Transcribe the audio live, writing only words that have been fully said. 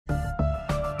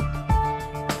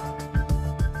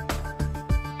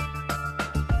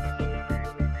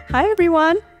Hi,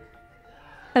 everyone.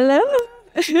 Hello.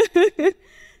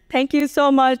 Thank you so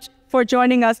much for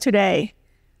joining us today.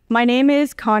 My name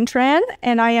is Contran,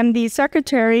 and I am the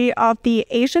Secretary of the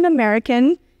Asian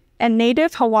American and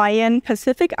Native Hawaiian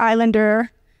Pacific Islander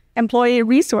Employee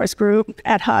Resource Group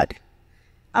at HUD.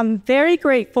 I'm very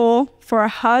grateful for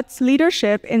HUD's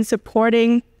leadership in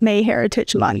supporting May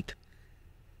Heritage Month.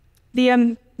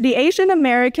 The Asian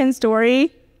American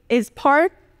story is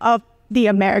part of the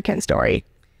American story,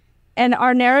 and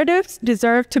our narratives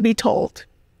deserve to be told.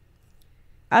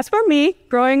 As for me,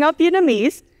 growing up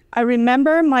Vietnamese, I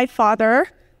remember my father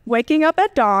waking up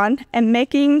at dawn and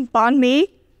making banh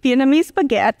mi, Vietnamese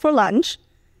baguette, for lunch.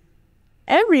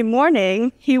 Every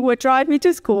morning, he would drive me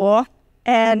to school,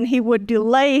 and he would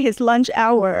delay his lunch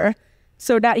hour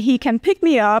so that he can pick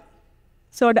me up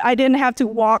so that I didn't have to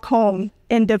walk home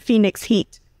in the Phoenix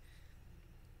heat.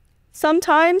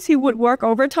 Sometimes he would work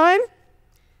overtime,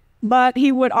 but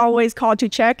he would always call to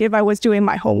check if I was doing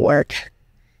my homework.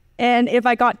 And if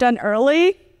I got done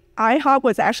early, IHOP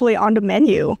was actually on the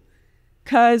menu,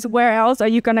 because where else are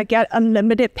you going to get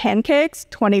unlimited pancakes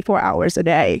 24 hours a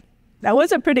day? That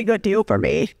was a pretty good deal for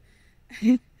me.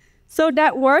 So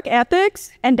that work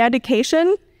ethics and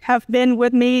dedication have been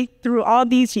with me through all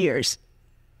these years.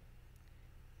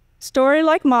 Stories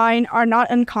like mine are not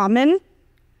uncommon,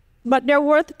 but they're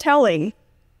worth telling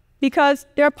because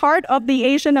they're part of the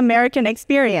Asian American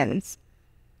experience.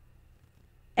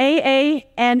 AANHPI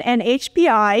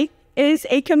is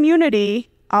a community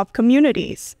of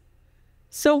communities.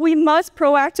 So we must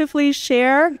proactively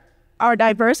share our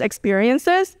diverse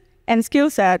experiences and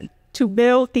skill set to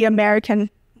build the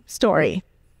American story.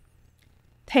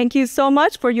 Thank you so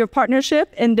much for your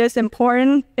partnership in this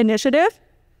important initiative,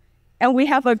 and we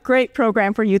have a great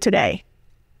program for you today.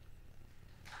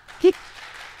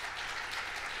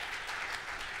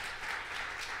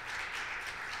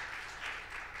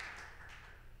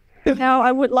 Now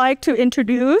I would like to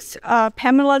introduce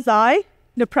Pamela Zai,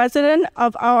 the president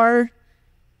of our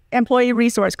Employee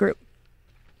Resource Group.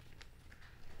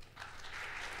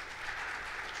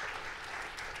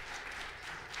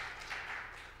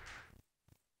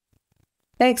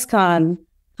 Thanks, Con.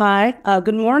 Hi,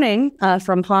 good morning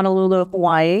from Honolulu,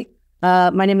 Hawaii.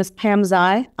 My name is Pam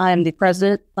Zai. I am the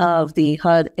president of the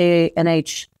HUD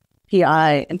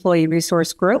AANHPI Employee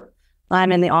Resource Group.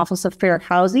 I'm in the Office of Fair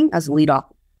Housing as lead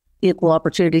equal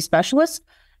opportunity specialist.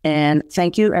 And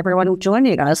thank you, everyone, for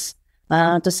joining us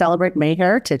to celebrate May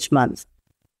Heritage Month.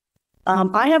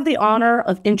 I have the honor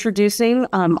of introducing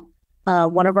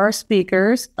one of our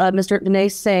speakers, Mr.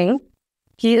 Vinay Singh.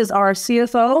 He is our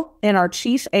CFO and our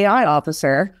Chief AI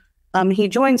Officer. He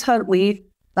joins HUD. We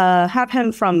have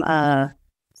him from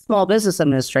Small Business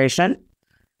Administration.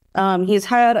 He's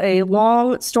had a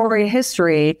long story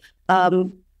history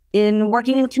in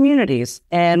working in communities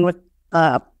and with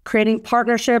creating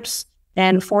partnerships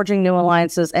and forging new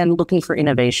alliances and looking for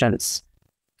innovations.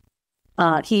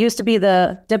 He used to be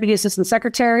the Deputy Assistant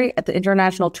Secretary at the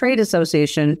International Trade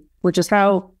Association, which is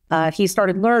how he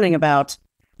started learning about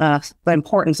the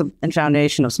importance and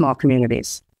foundation of small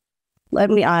communities.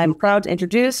 I'm proud to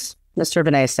introduce Mr.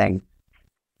 Vinay Singh.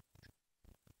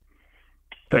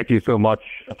 Thank you so much.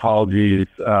 Apologies.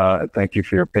 Thank you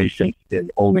for your patience in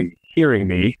only hearing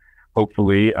me.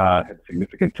 Hopefully, had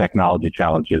significant technology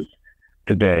challenges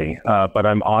today. But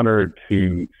I'm honored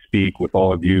to speak with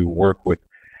all of you, work with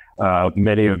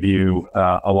many of you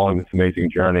along this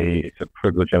amazing journey. It's a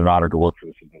privilege and an honor to work for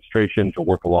this administration, to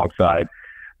work alongside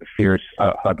the fierce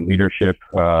HUD leadership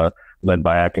led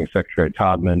by Acting Secretary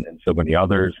Todman and so many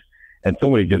others, and so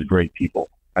many just great people.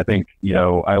 I think,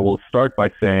 I will start by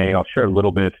saying, I'll share a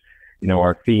little bit,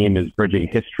 our theme is bridging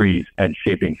histories and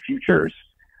shaping futures.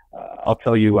 I'll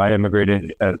tell you, I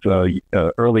immigrated as an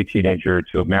early teenager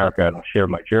to America, and I'll share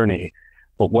my journey.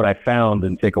 But what I found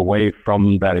and take away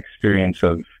from that experience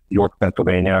of York,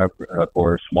 Pennsylvania,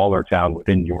 or a smaller town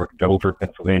within York, Dover,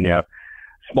 Pennsylvania,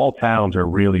 small towns are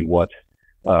really what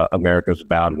America's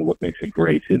about and what makes it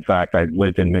great. In fact, I've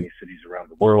lived in many cities around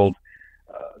the world,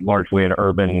 largely an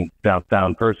urban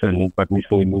downtown person, but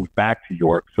recently moved back to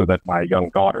York so that my young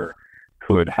daughter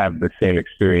could have the same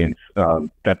experience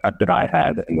that I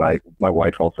had, and my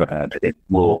wife also had in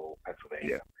rural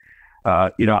Pennsylvania.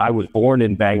 I was born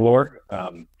in Bangalore,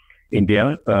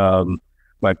 India.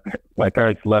 My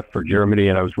parents left for Germany,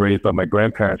 and I was raised by my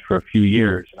grandparents for a few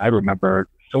years. I remember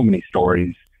so many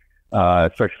stories.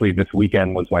 Especially this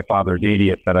weekend was my father's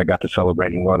 80th that I got to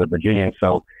celebrate in Northern Virginia.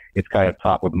 So it's kind of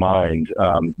top of mind,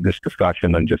 this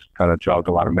discussion, and just kind of jogged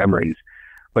a lot of memories.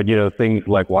 But, things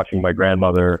like watching my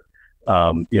grandmother,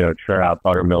 churn out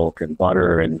buttermilk and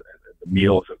butter and the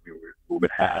meals that we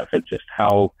would have, and just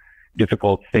how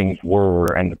difficult things were,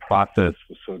 and the process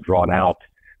was so drawn out.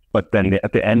 But then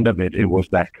at the end of it, it was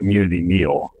that community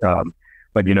meal.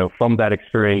 But, you know, from that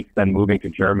experience, then moving to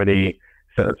Germany,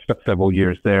 several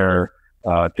years there,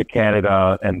 to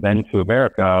Canada, and then to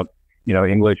America, you know,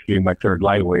 English being my third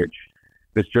language,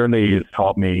 this journey has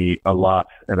taught me a lot,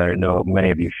 and I know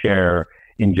many of you share,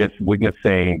 in just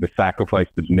witnessing the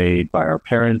sacrifices made by our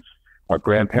parents, our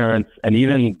grandparents, and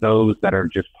even those that are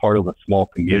just part of a small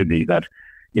community that,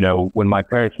 you know, when my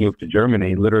parents moved to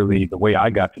Germany, literally the way I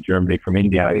got to Germany from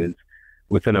India is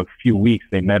within a few weeks,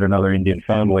 they met another Indian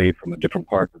family from a different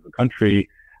part of the country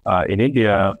in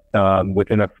India.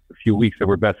 Within a few weeks, they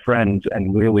were best friends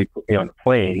and really put me on a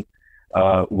plane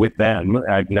with them.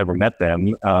 I've never met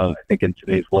them. I think in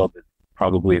today's world, it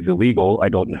probably is illegal. I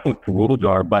don't know what the rules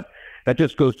are, but that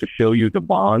just goes to show you the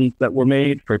bonds that were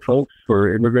made for folks,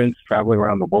 for immigrants traveling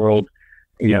around the world,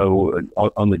 you know,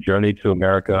 on the journey to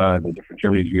America and the different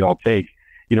journeys we all take,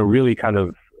 you know, really kind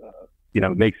of, you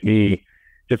know, makes me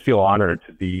just feel honored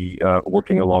to be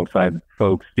working alongside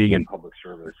folks, being in public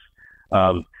service.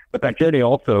 But that journey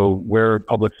also, where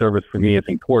public service for me is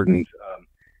important,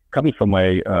 coming from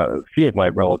a few of my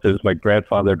relatives, my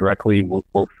grandfather directly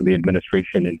worked for the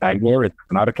administration in Bangalore, in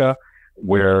Karnataka,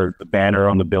 where the banner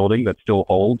on the building that still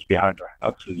holds behind our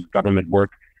house is government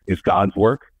work is God's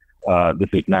work. This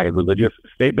is not a religious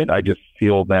statement. I just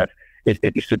feel that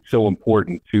it's so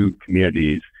important to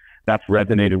communities. That's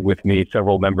resonated with me.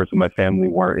 Several members of my family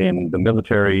were in the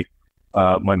military.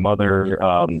 My mother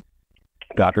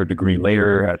got her degree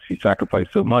later as she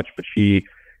sacrificed so much, but it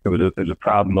was a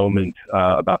proud moment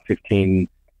about 17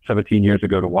 years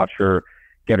ago to watch her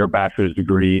get her bachelor's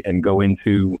degree and go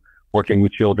into working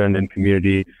with children and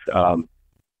communities.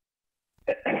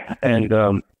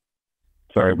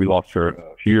 Sorry, we lost her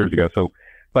a few years ago.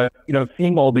 But, you know,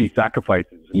 seeing all these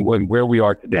sacrifices and where we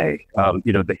are today,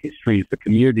 you know, the histories, the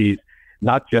communities,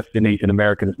 not just in Asian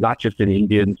Americans, not just in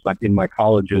Indians, but in my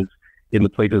colleges, in the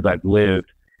places I've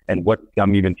lived, and what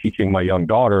I'm even teaching my young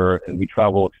daughter, and we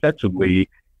travel extensively,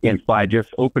 and by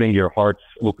just opening your hearts,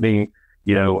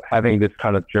 you know, having this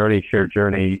kind of shared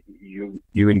journey,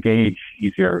 you engage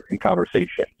easier in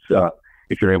conversations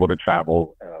if you're able to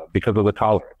travel because of the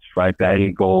tolerance, right? The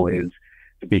end goal is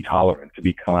to be tolerant, to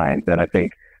be kind. And I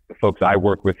think the folks I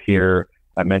work with here,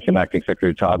 I mentioned Acting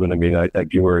Secretary Todman. I mean, I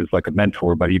view her as like a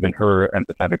mentor, but even her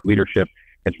empathetic leadership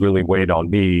has really weighed on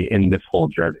me in this whole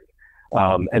journey.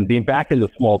 And being back in a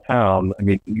small town, I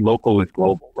mean, local is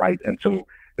global, right? And so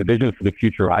the vision for the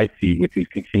future I see with these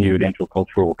continued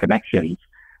intercultural connections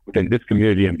within this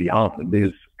community and beyond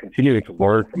is continuing to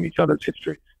learn from each other's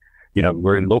histories. You know,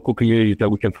 we're in local communities that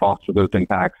we can foster those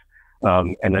impacts.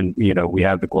 And then, you know, we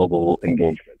have the global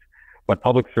engagement. But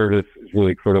public service is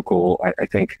really critical, I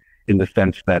think, in the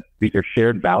sense that these are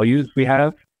shared values we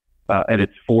have, and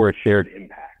it's for a shared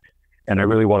impact. And I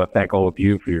really want to thank all of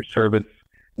you for your service.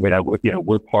 I mean, you know,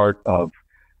 we're part of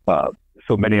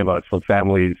so many of us from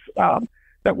families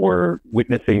that were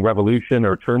witnessing revolution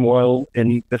or turmoil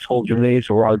in this whole journeys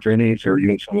or our journeys, or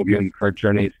even some of you in current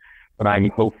journeys. But I'm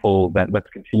hopeful that let's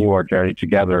continue our journey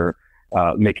together,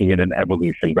 making it an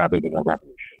evolution rather than a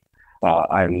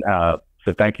revolution.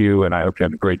 So thank you, and I hope you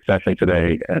have a great session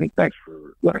today, and thanks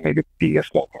for letting me be a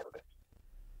small part of it.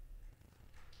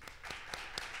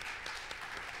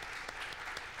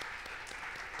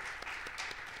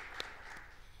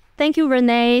 Thank you,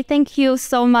 Renee. Thank you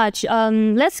so much.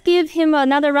 Let's give him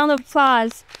another round of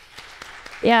applause.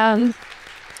 Yeah.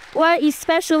 We're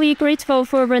especially grateful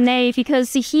for Renee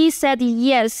because he said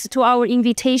yes to our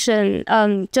invitation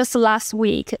just last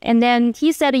week. And then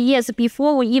he said yes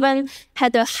before we even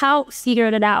had the how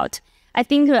figured out. I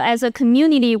think as a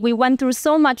community, we went through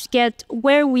so much to get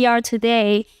where we are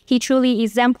today. He truly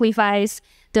exemplifies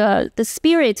the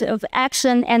spirit of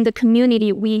action and the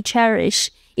community we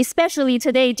cherish, especially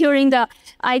today during the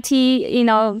IT, you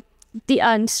know,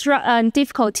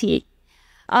 difficulty.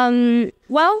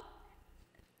 Well,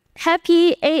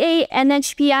 happy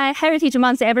AANHPI Heritage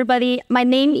Month, everybody. My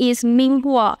name is Ming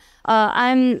Guo.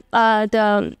 I'm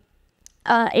the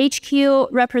HQ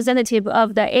representative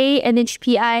of the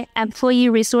AANHPI Employee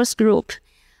Resource Group.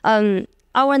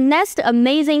 Our next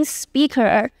amazing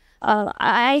speaker,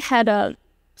 I had a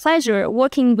pleasure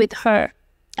working with her.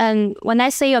 And when I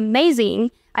say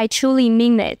amazing, I truly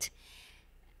mean it.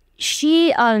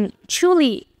 She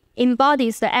truly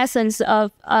embodies the essence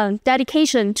of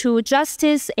dedication to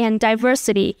justice and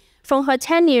diversity. From her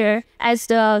tenure as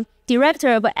the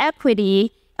Director of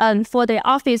Equity for the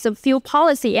Office of Field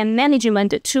Policy and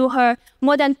Management to her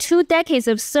more than 2 decades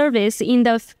of service in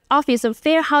the Office of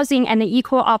Fair Housing and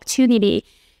Equal Opportunity,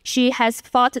 She has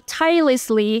fought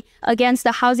tirelessly against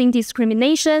the housing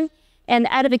discrimination and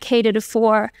advocated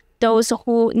for those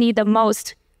who need the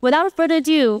most. Without further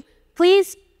ado,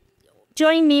 please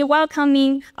join me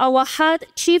welcoming our HUD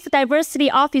Chief Diversity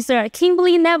Officer,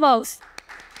 Kimberly Nevels.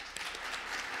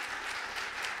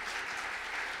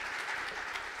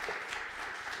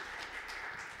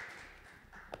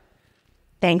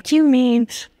 Thank you, Mean.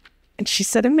 And she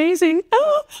said, amazing.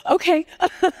 Oh, okay.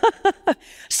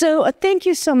 So thank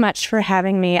you so much for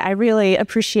having me. I really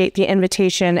appreciate the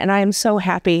invitation, and I am so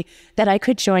happy that I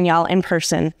could join y'all in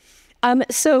person.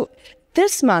 So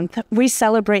this month, we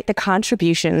celebrate the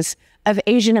contributions of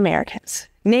Asian Americans,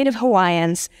 Native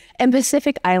Hawaiians, and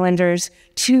Pacific Islanders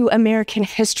to American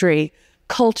history,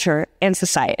 culture, and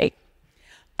society.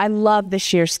 I love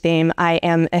this year's theme. I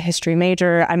am a history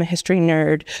major. I'm a history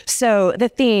nerd. So the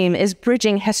theme is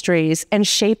bridging histories and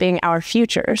shaping our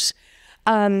futures.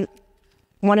 One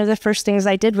of the first things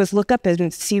I did was look up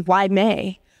and see why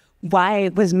May. Why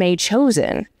was May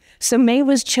chosen? So May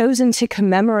was chosen to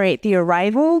commemorate the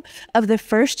arrival of the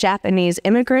first Japanese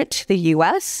immigrant to the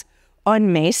U.S.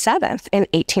 on May 7th in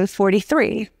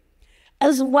 1843.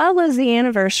 As well as the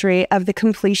anniversary of the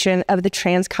completion of the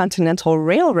Transcontinental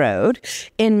Railroad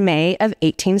in May of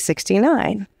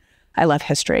 1869. I love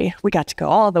history. We got to go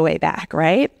all the way back,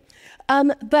 right?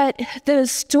 But the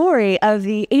story of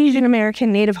the Asian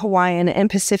American, Native Hawaiian, and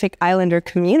Pacific Islander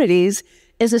communities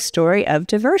is a story of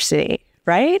diversity,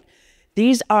 right?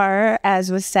 These are,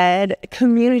 as was said,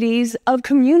 communities of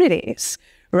communities,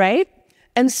 right?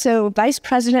 And so Vice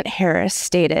President Harris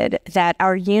stated that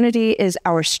our unity is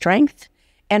our strength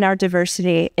and our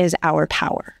diversity is our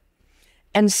power.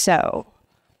 And so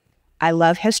I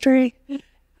love history,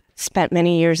 spent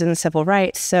many years in civil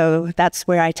rights, so that's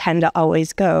where I tend to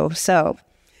always go. So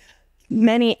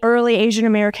many early Asian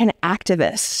American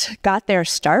activists got their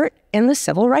start in the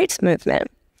civil rights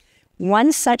movement.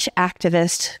 One such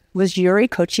activist was Yuri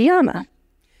Kochiyama.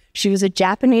 She was a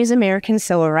Japanese American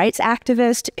civil rights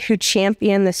activist who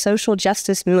championed the social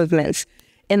justice movements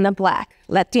in the Black,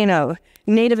 Latino,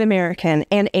 Native American,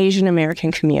 and Asian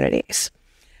American communities.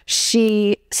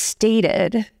 She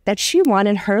stated that she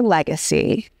wanted her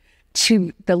legacy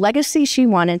the legacy she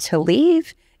wanted to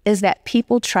leave is that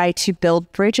people try to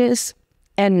build bridges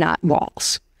and not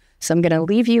walls. So I'm going to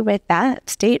leave you with that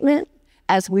statement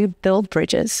as we build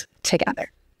bridges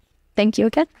together. Thank you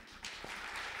again.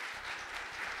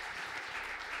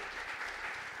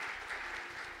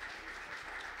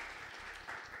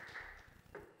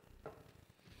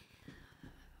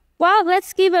 Wow,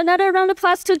 let's give another round of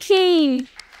applause to Kim.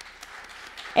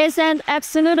 It's an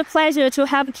absolute pleasure to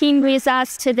have Kim with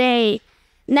us today.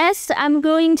 Next, I'm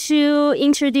going to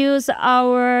introduce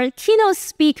our keynote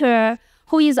speaker,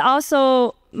 who is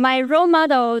also my role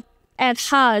model at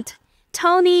HUD,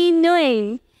 Tony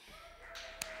Nguyen.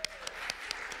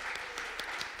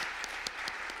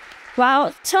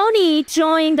 Well, Tony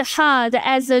joined HUD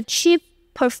as a Chief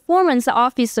Performance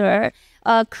Officer,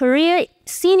 a career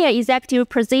senior executive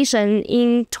position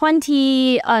in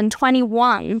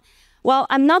 2021. Well,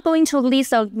 I'm not going to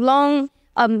list a long,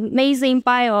 amazing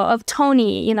bio of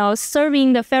Tony,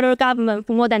 serving the federal government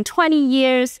for more than 20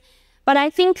 years. But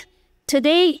I think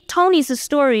today, Tony's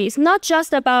story is not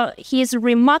just about his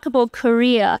remarkable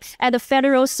career at the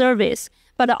federal service,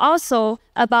 but also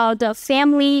about the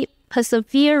family,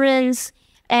 perseverance,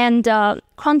 and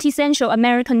quintessential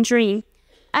American dream.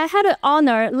 I had the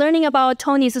honor learning about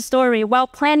Tony's story while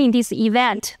planning this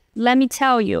event. Let me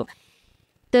tell you,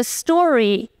 the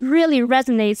story really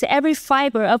resonates every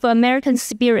fiber of American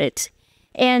spirit.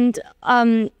 And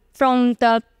from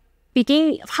the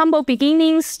humble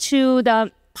beginnings to the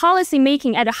policy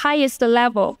making at the highest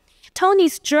level,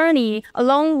 Tony's journey,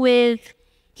 along with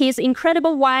his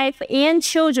incredible wife and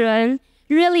children,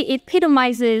 really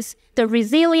epitomizes the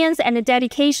resilience and the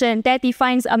dedication that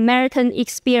defines American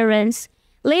experience.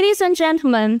 Ladies and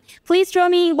gentlemen, please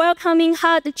join me in welcoming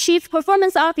HUD Chief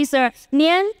Performance Officer,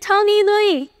 Nian Tony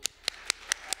Nguyen.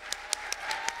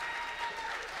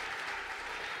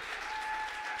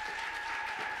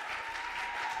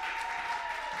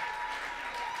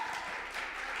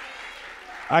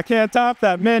 I can't top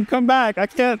that. Man, come back. I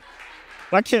can't,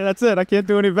 that's it. I can't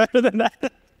do any better than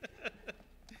that.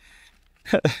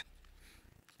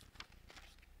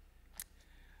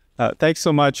 Thanks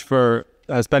so much for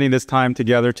spending this time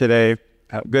together today.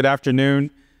 Good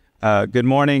afternoon. Good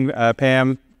morning,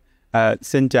 Pam.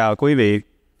 Xin chào quý vị.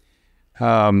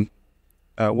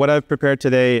 What I've prepared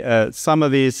today, some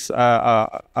of these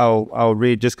I'll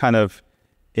read just kind of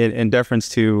in deference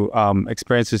to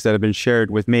experiences that have been shared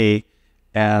with me,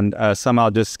 and some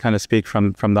I'll just kind of speak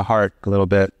from the heart a little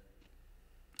bit.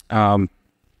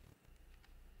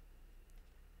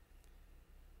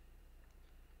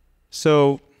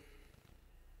 So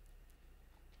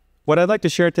what I'd like to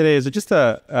share today is just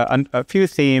a few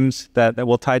themes that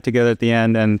we'll tie together at the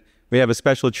end, and we have a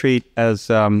special treat as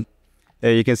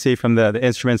you can see from the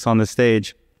instruments on the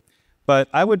stage. But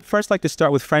I would first like to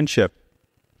start with friendship.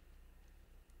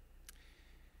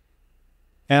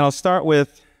 And I'll start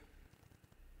with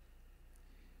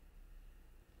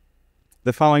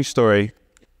the following story.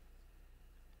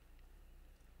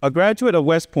 A graduate of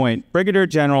West Point, Brigadier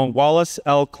General Wallace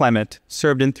L. Clement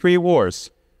served in 3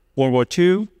 wars: World War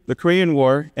II, the Korean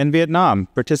War, and Vietnam,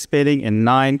 participating in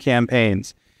 9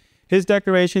 campaigns. His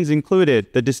decorations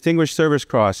included the Distinguished Service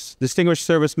Cross, Distinguished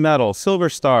Service Medal, Silver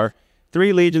Star,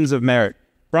 3 Legions of Merit,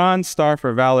 Bronze Star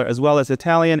for Valor, as well as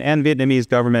Italian and Vietnamese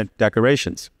government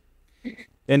decorations.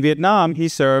 In Vietnam, he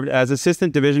served as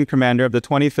Assistant Division Commander of the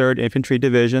 23rd Infantry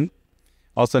Division,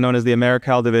 also known as the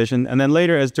Americal Division, and then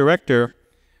later as Director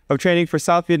of Training for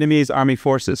South Vietnamese Army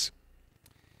Forces.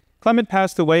 Clement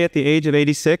passed away at the age of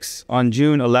 86 on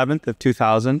June 11th of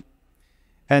 2000,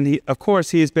 and of course,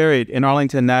 he is buried in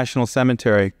Arlington National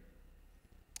Cemetery.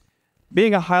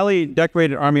 Being a highly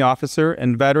decorated Army officer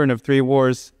and veteran of 3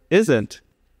 wars isn't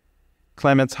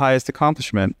Clement's highest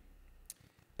accomplishment.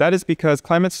 That is because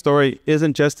Clement's story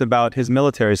isn't just about his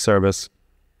military service.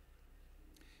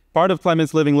 Part of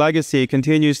Clement's living legacy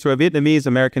continues through a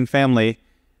Vietnamese-American family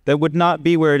that would not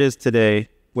be where it is today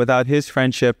without his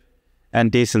friendship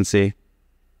and decency.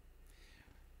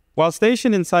 While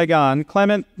stationed in Saigon,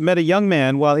 Clement met a young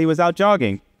man while he was out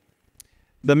jogging.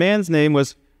 The man's name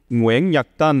was Nguyen Nhạc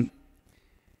Tân.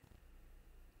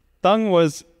 Tân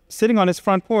was sitting on his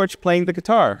front porch playing the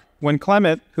guitar when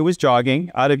Clement, who was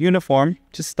jogging out of uniform,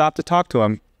 just stopped to talk to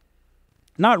him.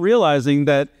 Not realizing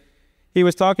that he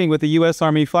was talking with a U.S.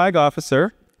 Army flag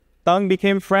officer, Tân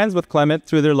became friends with Clement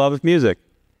through their love of music.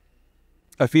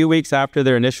 A few weeks after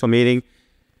their initial meeting,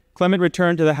 Clement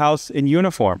returned to the house in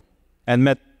uniform and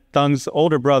met Thung's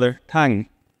older brother, Thang,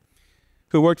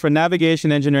 who worked for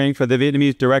navigation engineering for the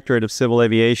Vietnamese Directorate of Civil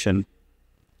Aviation.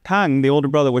 Thang, the older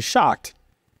brother, was shocked.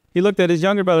 He looked at his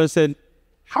younger brother and said,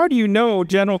 "How do you know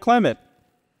General Clement?"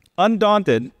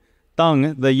 Undaunted,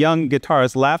 Thung, the young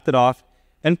guitarist, laughed it off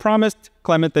and promised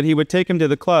Clement that he would take him to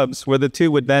the clubs where the two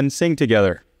would then sing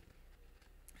together.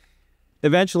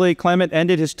 Eventually, Clement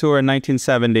ended his tour in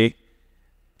 1970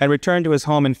 and returned to his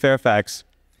home in Fairfax.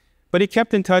 But he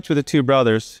kept in touch with the 2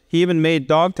 brothers. He even made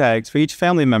dog tags for each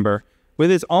family member with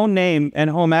his own name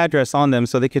and home address on them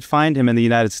so they could find him in the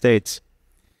United States.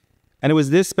 And it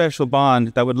was this special bond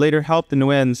that would later help the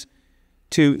Nguyen's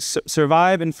to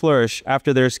survive and flourish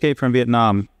after their escape from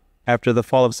Vietnam after the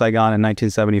fall of Saigon in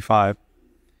 1975.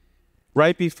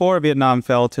 Right before Vietnam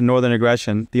fell to northern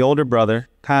aggression, the older brother,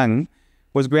 Thang,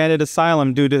 was granted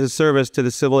asylum due to his service to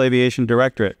the Civil Aviation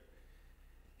Directorate.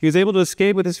 He was able to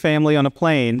escape with his family on a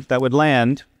plane that would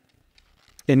land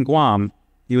in Guam.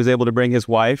 He was able to bring his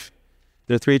wife,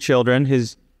 their 3 children,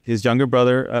 his younger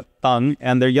brother, Thung,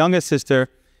 and their youngest sister,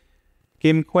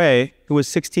 Kim Quay, who was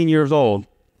 16 years old,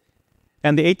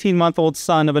 and the 18-month-old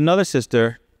son of another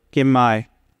sister, Kim Mai.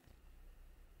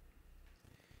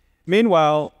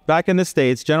 Meanwhile, back in the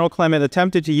States, General Clement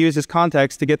attempted to use his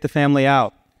contacts to get the family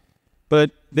out, but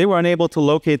they were unable to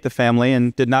locate the family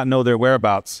and did not know their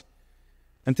whereabouts.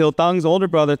 Until Thung's older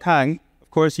brother, Thang,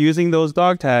 of course, using those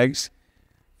dog tags,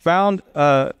 found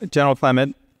General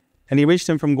Clement, and he reached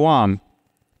him from Guam.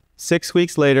 6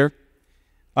 weeks later,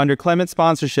 under Clement's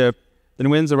sponsorship, the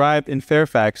Nguyen's arrived in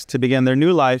Fairfax to begin their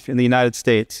new life in the United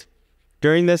States.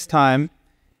 During this time,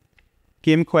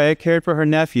 Kim Quay cared for her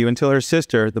nephew until her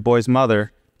sister, the boy's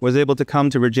mother, was able to come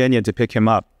to Virginia to pick him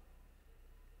up.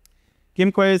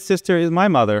 Kim Quay's sister is my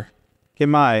mother,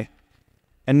 Kim Mai,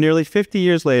 and nearly 50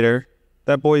 years later,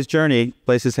 that boy's journey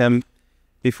places him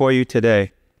before you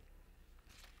today.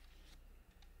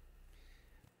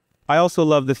 I also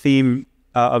love the theme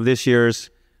of this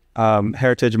year's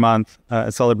Heritage Month,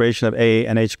 a celebration of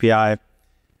AANHPI,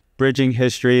 bridging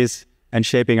histories and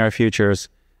shaping our futures.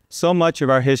 So much of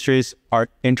our histories are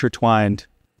intertwined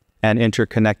and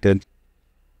interconnected.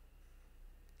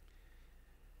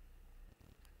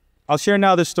 I'll share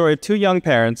now the story of 2 young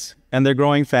parents and their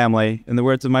growing family in the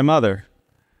words of my mother,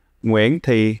 Nguyen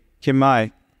Thị Kim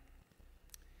Mai.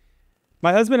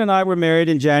 My husband and I were married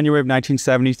in January of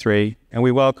 1973, and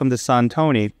we welcomed a son,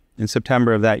 Tony, in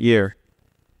September of that year.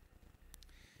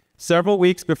 Several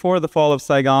weeks before the fall of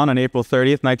Saigon on April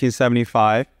 30th,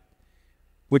 1975,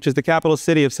 which is the capital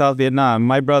city of South Vietnam,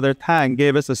 my brother Thang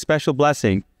gave us a special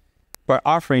blessing by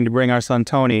offering to bring our son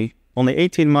Tony, only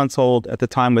 18 months old at the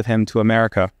time, with him to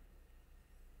America.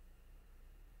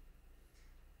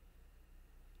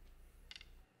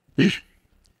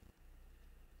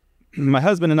 My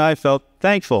husband and I felt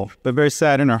thankful, but very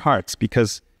sad in our hearts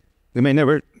because we may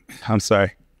never, I'm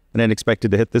sorry, I didn't expect it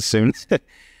to hit this soon.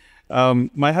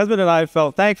 My husband and I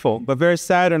felt thankful, but very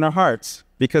sad in our hearts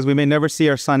because we may never see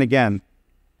our son again.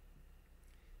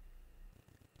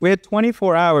 We had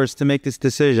 24 hours to make this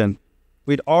decision.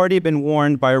 We'd already been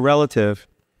warned by a relative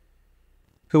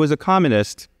who was a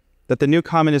communist that the new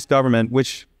communist government,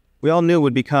 which we all knew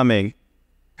would be coming,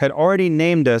 had already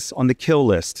named us on the kill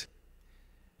list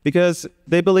because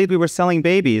they believed we were selling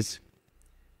babies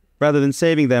rather than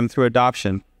saving them through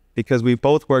adoption, because we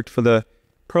both worked for the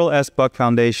Pearl S. Buck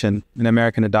Foundation, an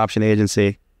American adoption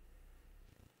agency.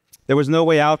 There was no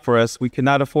way out for us. We could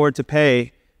not afford to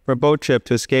pay for a boat trip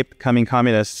to escape the coming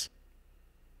communists.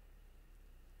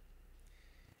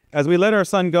 As we let our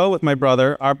son go with my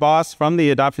brother, our boss from the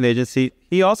adoption agency,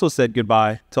 he also said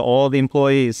goodbye to all the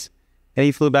employees, and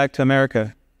he flew back to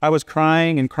America. I was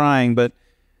crying and crying, but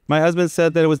my husband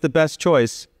said that it was the best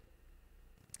choice.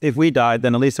 If we died,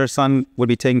 then at least our son would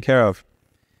be taken care of.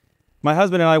 My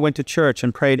husband and I went to church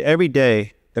and prayed every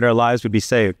day that our lives would be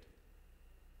saved.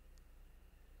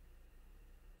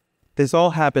 This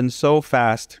all happened so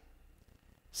fast.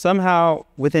 Somehow,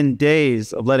 within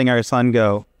days of letting our son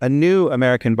go, a new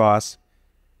American boss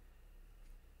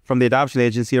from the adoption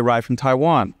agency arrived from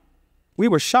Taiwan. We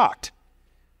were shocked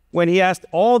when he asked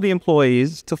all the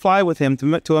employees to fly with him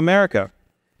to America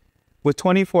with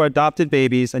 24 adopted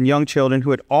babies and young children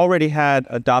who had already had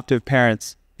adoptive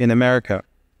parents in America.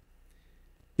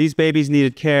 These babies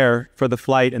needed care for the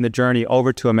flight and the journey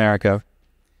over to America,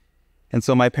 and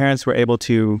so my parents were able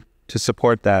to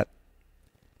support that.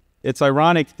 It's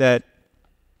ironic that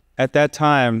at that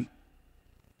time,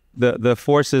 the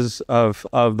forces of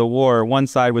the war, one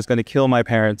side was going to kill my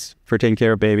parents for taking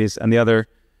care of babies, and the other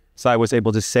side was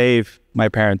able to save my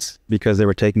parents because they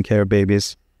were taking care of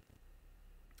babies.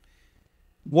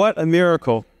 What a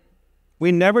miracle.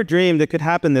 We never dreamed it could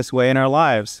happen this way in our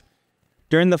lives.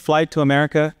 During the flight to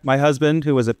America, my husband,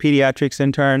 who was a pediatrics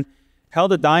intern,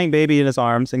 held a dying baby in his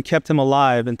arms and kept him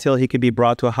alive until he could be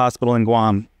brought to a hospital in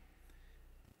Guam.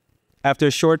 After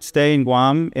a short stay in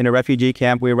Guam in a refugee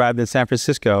camp, we arrived in San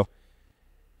Francisco.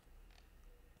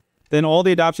 Then all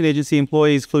the adoption agency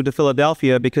employees flew to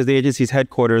Philadelphia because the agency's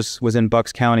headquarters was in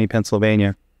Bucks County,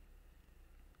 Pennsylvania.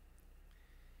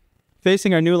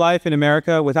 Facing our new life in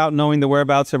America without knowing the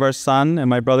whereabouts of our son and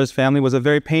my brother's family was a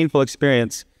very painful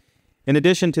experience. In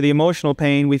addition to the emotional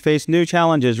pain, we faced new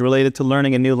challenges related to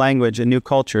learning a new language and new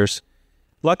cultures.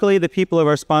 Luckily, the people of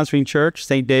our sponsoring church,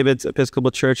 St. David's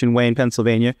Episcopal Church in Wayne,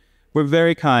 Pennsylvania, were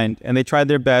very kind, and they tried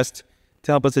their best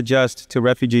to help us adjust to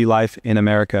refugee life in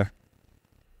America.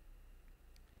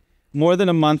 More than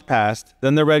a month passed,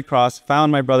 then the Red Cross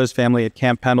found my brother's family at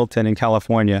Camp Pendleton in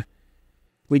California.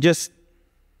 We just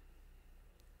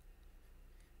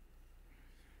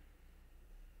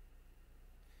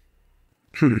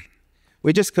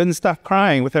couldn't stop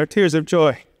crying with our tears of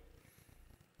joy.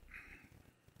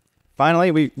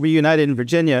 Finally, we reunited in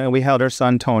Virginia, and we held our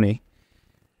son, Tony.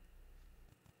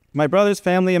 My brother's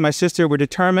family and my sister were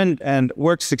determined and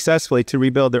worked successfully to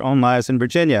rebuild their own lives in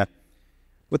Virginia,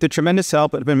 with the tremendous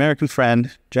help of an American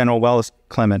friend, General Wallace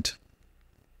Clement.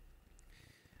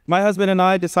 My husband and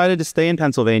I decided to stay in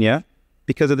Pennsylvania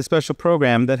because of the special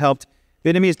program that helped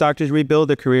Vietnamese doctors rebuild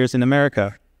their careers in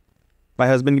America. My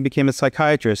husband became a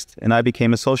psychiatrist, and I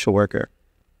became a social worker.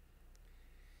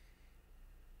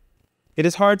 It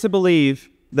is hard to believe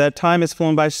that time has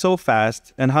flown by so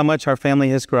fast and how much our family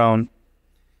has grown,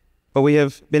 but we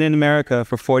have been in America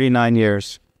for 49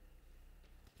 years.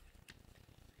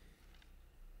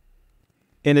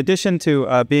 In addition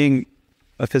to being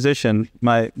a physician,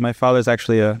 my father's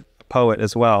actually a poet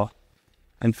as well.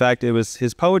 In fact, it was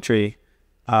his poetry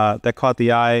that caught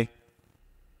the eye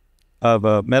of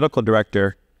a medical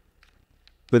director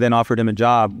who then offered him a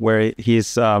job where he's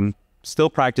still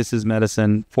practices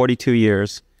medicine 42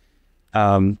 years.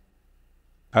 I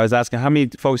was asking, how many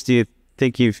folks do you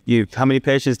think how many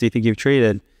patients do you think you've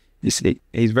treated?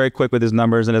 He's very quick with his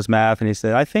numbers and his math, and he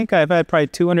said, I think I've had probably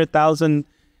 200,000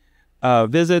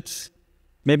 visits,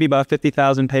 maybe about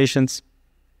 50,000 patients.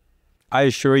 I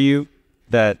assure you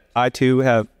that I too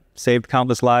have saved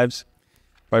countless lives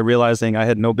by realizing I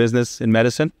had no business in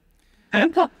medicine.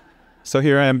 So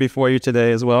here I am before you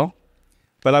today as well.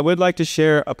 But I would like to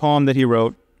share a poem that he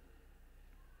wrote.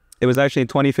 It was actually in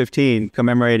 2015,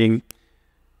 commemorating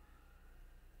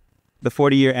the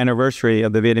 40-year anniversary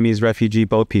of the Vietnamese refugee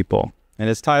boat people. And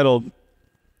it's titled,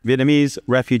 Vietnamese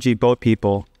Refugee Boat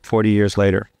People 40 Years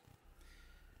Later.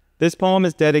 This poem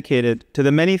is dedicated to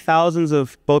the many thousands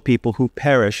of boat people who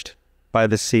perished by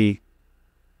the sea.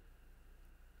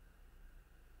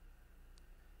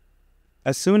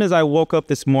 As soon as I woke up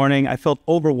this morning, I felt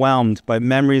overwhelmed by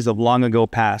memories of long ago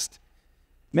past.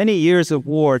 Many years of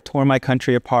war tore my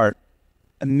country apart.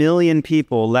 1 million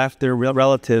people left their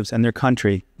relatives and their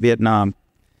country, Vietnam.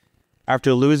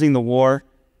 After losing the war,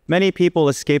 many people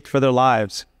escaped for their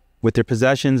lives, with their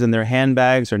possessions in their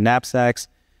handbags or knapsacks.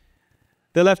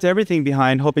 They left everything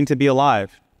behind, hoping to be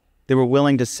alive. They were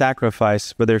willing to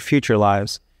sacrifice for their future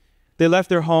lives. They left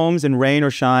their homes in rain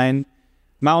or shine.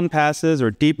 Mountain passes or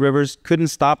deep rivers couldn't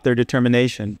stop their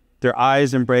determination. Their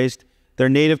eyes embraced their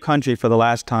native country for the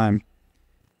last time.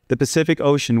 The Pacific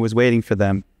Ocean was waiting for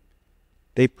them.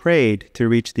 They prayed to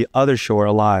reach the other shore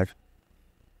alive.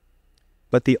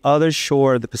 But the other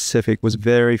shore of the Pacific was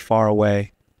very far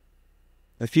away.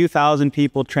 A few thousand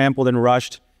people trampled and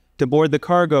rushed to board the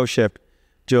cargo ship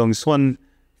Jung Sun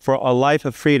for a life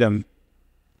of freedom.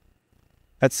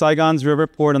 At Saigon's river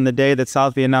port on the day that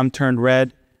South Vietnam turned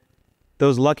red,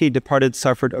 those lucky departed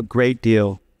suffered a great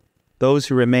deal. Those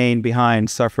who remained behind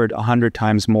suffered 100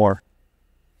 times more.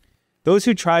 Those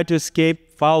who tried to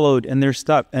escape followed in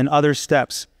other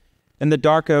steps. In the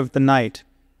dark of the night,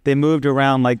 they moved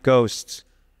around like ghosts.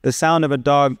 The sound of a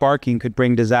dog barking could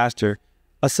bring disaster.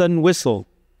 A sudden whistle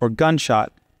or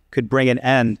gunshot could bring an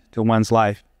end to one's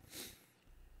life.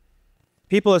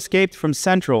 People escaped from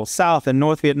Central, South, and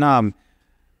North Vietnam.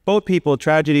 Both people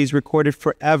tragedies recorded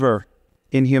forever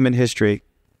in human history.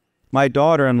 My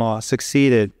daughter-in-law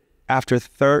succeeded after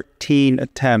 13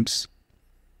 attempts.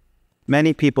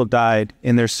 Many people died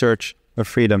in their search of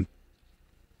freedom.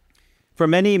 For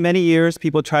many, many years,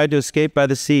 people tried to escape by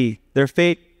the sea. Their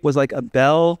fate was like a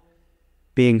bell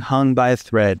being hung by a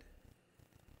thread.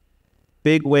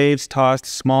 Big waves tossed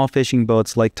small fishing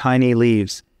boats like tiny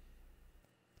leaves.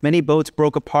 Many boats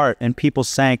broke apart and people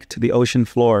sank to the ocean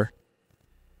floor.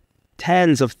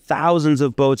 Tens of thousands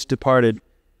of boats departed,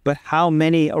 but how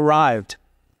many arrived?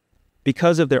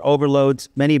 Because of their overloads,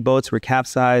 many boats were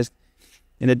capsized.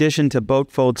 In addition to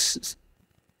boat-filled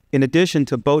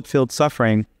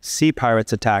suffering, sea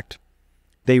pirates attacked.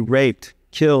 They raped,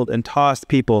 killed, and tossed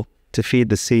people to feed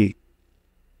the sea.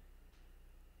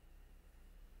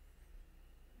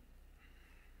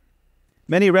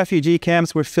 Many refugee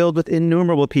camps were filled with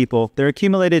innumerable people. Their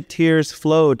accumulated tears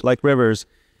flowed like rivers.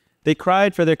 They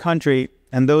cried for their country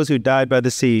and those who died by the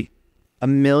sea.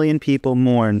 1 million people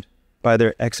mourned by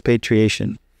their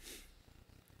expatriation.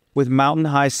 With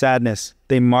mountain-high sadness,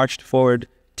 they marched forward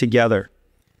together.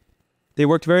 They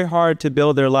worked very hard to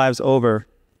build their lives over.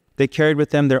 They carried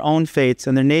with them their own fates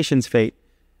and their nation's fate.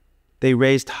 They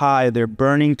raised high their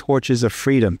burning torches of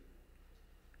freedom.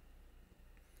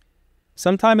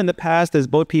 Sometime in the past, as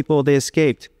boat people, they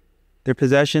escaped. Their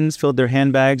possessions filled their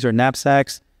handbags or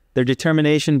knapsacks. Their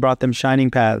determination brought them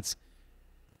shining paths.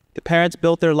 The parents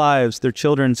built their lives. Their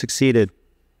children succeeded.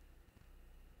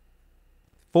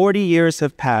 40 years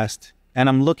have passed, and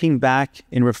I'm looking back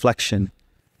in reflection.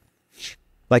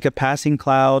 Like a passing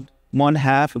cloud,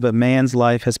 1/2 of a man's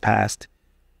life has passed.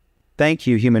 Thank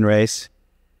you, human race.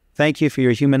 Thank you for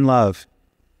your human love.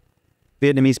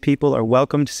 Vietnamese people are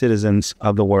welcomed citizens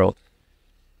of the world.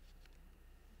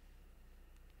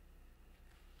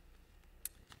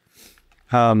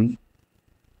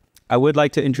 I would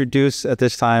like to introduce at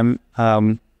this time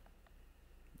the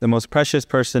most precious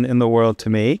person in the world to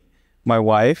me, my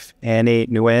wife, Annie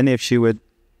Nguyen, if she would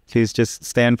please just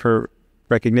stand for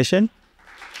recognition.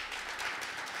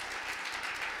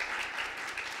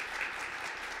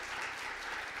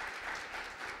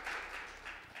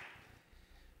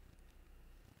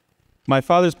 My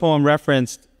father's poem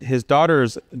referenced his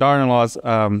daughter-in-law's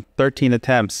 13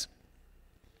 attempts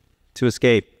to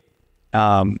escape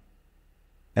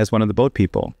as one of the boat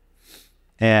people.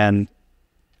 And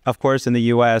of course, in the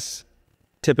U.S.,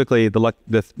 typically the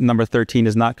number 13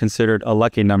 is not considered a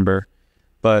lucky number,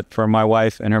 but for my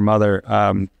wife and her mother,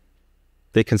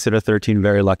 they consider 13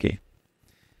 very lucky.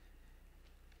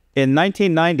 In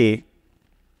 1990,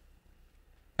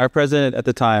 our president at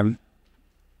the time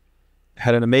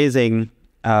had an amazing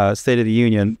State of the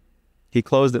Union. He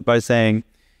closed it by saying,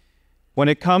 "When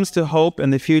it comes to hope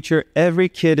and the future, every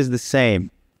kid is the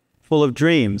same, full of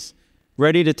dreams,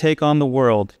 ready to take on the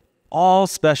world, all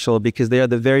special because they are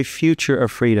the very future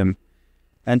of freedom,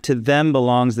 and to them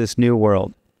belongs this new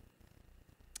world.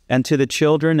 And to the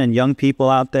children and young people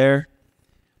out there,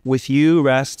 with you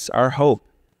rests our hope,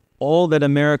 all that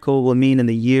America will mean in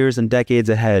the years and decades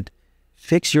ahead.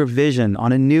 Fix your vision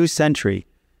on a new century,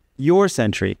 your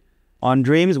century, on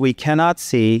dreams we cannot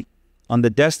see, on the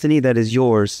destiny that is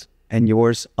yours and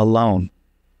yours alone."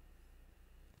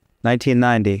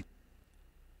 1990.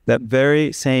 That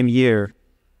very same year,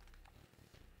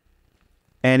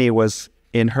 Annie was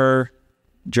in her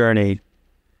journey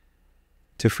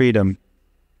to freedom.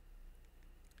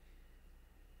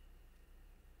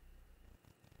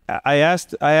 I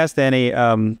asked Annie,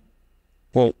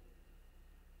 well,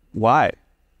 why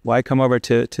come over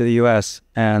to the U.S.?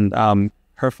 And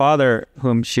her father,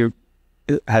 whom she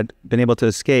had been able to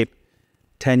escape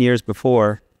 10 years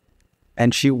before,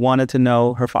 and she wanted to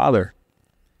know her father.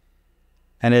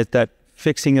 And it's that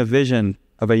fixing a vision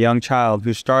of a young child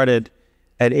who started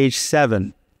at age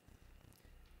 7,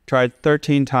 tried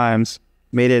 13 times,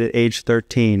 made it at age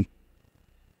 13.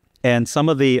 And some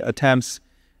of the attempts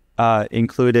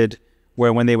included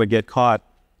where when they would get caught,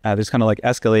 there's kind of like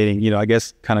escalating, I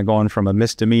guess kind of going from a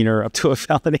misdemeanor up to a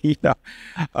felony,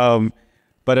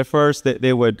 But at first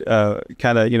they would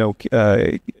kind of,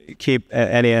 keep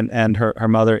Annie and her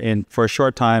mother in for a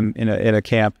short time in a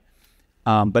camp.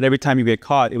 But every time you get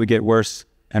caught, it would get worse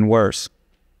and worse.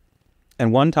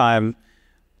 And one time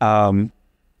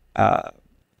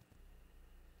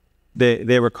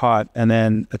they were caught and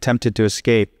then attempted to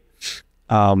escape.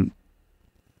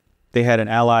 They had an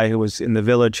ally who was in the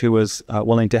village who was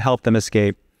willing to help them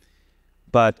escape.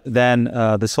 But then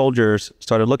the soldiers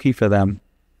started looking for them.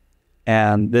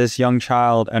 And this young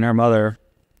child and her mother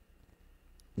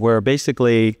were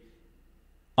basically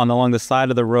along the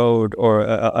side of the road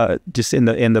or just in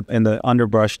the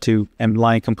underbrush and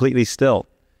lying completely still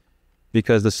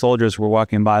because the soldiers were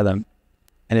walking by them.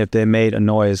 And if they made a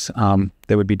noise,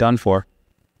 they would be done for.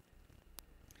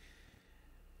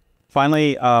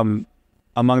 Finally,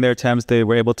 among their attempts, they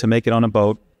were able to make it on a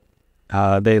boat.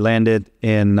 They landed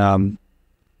in,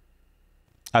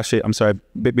 actually, I'm sorry,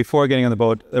 before getting on the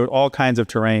boat, there were all kinds of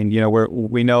terrain, where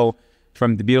we know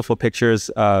from the beautiful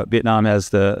pictures, Vietnam has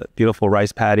the beautiful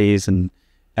rice paddies and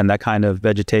that kind of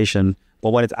vegetation.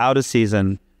 But when it's out of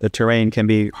season, the terrain can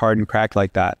be hard and cracked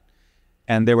like that.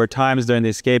 And there were times during the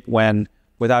escape when,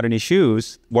 without any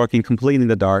shoes, working completely in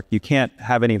the dark, you can't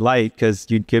have any light because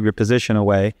you'd give your position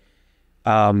away.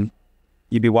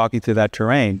 You'd be walking through that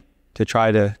terrain to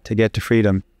try to get to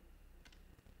freedom.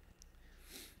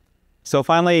 So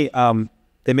finally,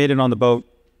 they made it on the boat,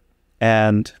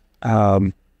 and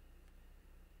I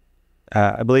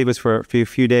believe it was for a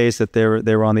few days that they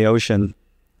were on the ocean.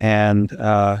 And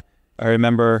I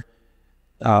remember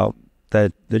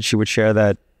that she would share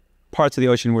that parts of the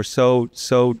ocean were so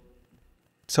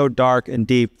dark and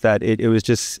deep that it was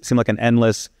just seemed like an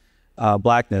endless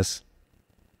blackness.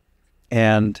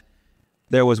 And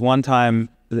there was one time,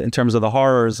 in terms of the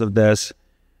horrors of this,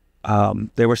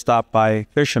 they were stopped by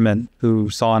fishermen who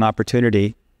saw an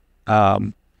opportunity,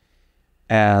 when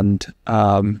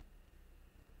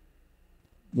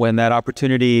that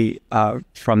opportunity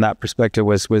from that perspective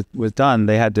was done,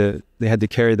 they had to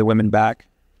carry the women back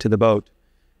to the boat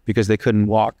because they couldn't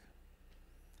walk.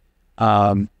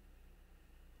 But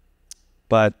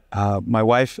my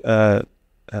wife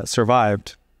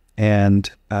survived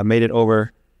and made it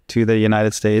over to the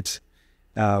United States,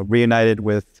 reunited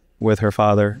with her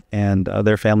father, and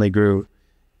their family grew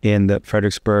in the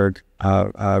Fredericksburg,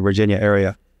 Virginia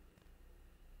area.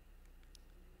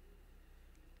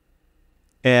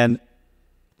 And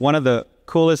one of the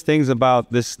coolest things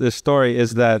about this story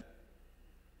is that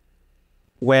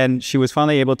when she was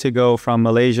finally able to go from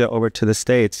Malaysia over to the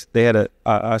States, they had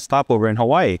a stopover in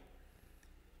Hawaii.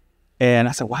 And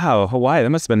I said, wow, Hawaii, that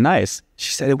must have been nice.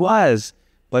 She said it was,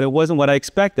 but it wasn't what I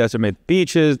expected. I said, the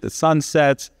beaches, the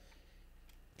sunsets.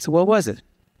 So what was it?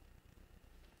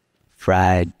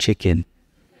 Fried chicken.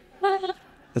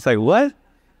 It's like, what?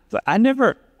 It's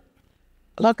like,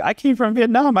 look, I came from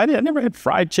Vietnam. I never had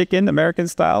fried chicken, American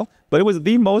style, but it was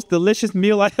the most delicious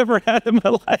meal I ever had in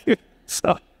my life.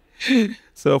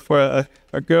 So for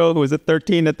a girl who was at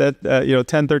 13 at that,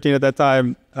 10, 13 at that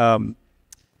time,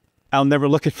 I'll never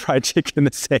look at fried chicken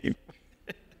the same.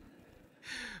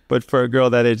 But for a girl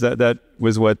that age, that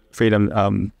was what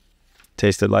freedom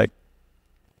tasted like.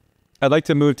 I'd like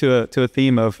to move to a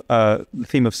theme of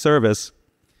service.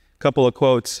 A couple of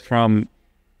quotes from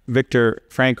Viktor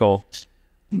Frankl,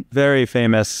 very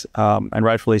famous and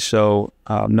rightfully so,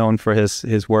 known for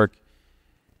his work,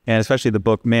 and especially the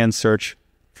book Man's Search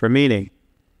for Meaning.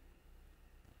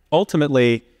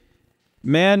 Ultimately,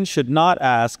 man should not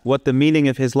ask what the meaning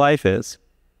of his life is,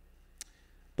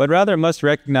 but rather must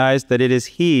recognize that it is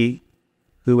he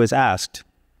who is asked.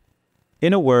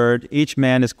 In a word, each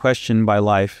man is questioned by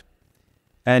life,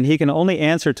 and he can only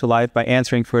answer to life by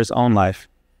answering for his own life.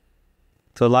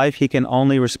 To life, he can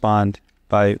only respond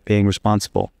by being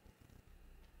responsible.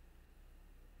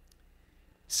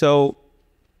 So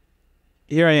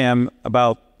here I am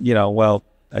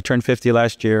I turned 50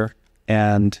 last year,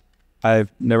 and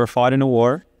I've never fought in a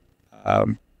war,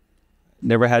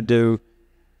 never had to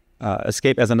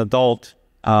escape as an adult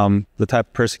the type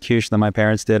of persecution that my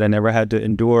parents did. I never had to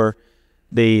endure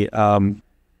the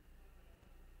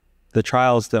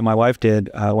trials that my wife did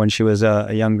when she was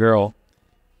a young girl.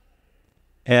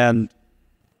 And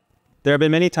there have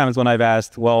been many times when I've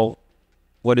asked, well,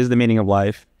 what is the meaning of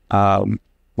life?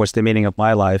 What's the meaning of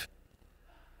my life?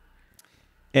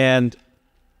 And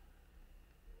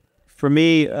for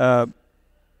me,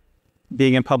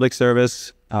 being in public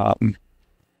service,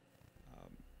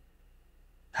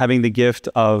 having the gift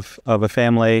of a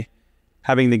family,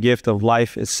 having the gift of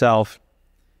life itself,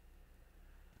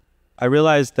 I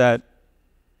realized that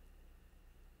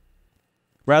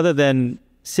rather than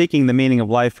seeking the meaning of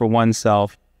life for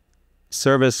oneself,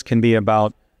 service can be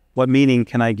about what meaning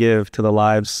can I give to the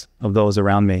lives of those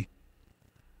around me.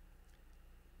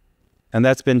 And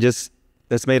that's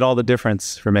made all the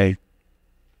difference for me.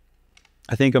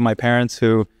 I think of my parents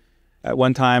who at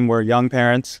one time were young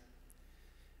parents.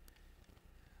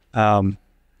 50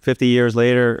 years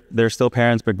later, they're still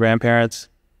parents, but grandparents.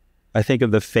 I think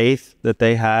of the faith that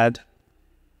they had,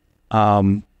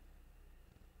 and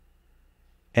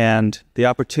the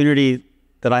opportunity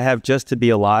that I have just to be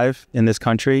alive in this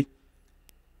country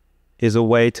is a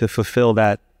way to fulfill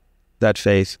that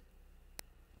faith.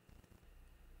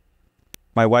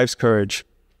 My wife's courage,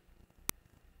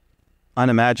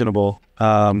 unimaginable.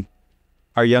 Our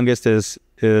youngest is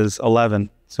 11,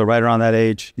 so right around that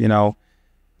age,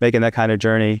 making that kind of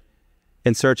journey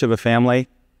in search of a family,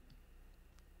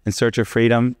 in search of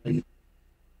freedom.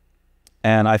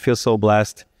 And I feel so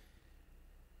blessed.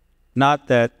 Not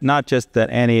just that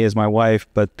Annie is my wife,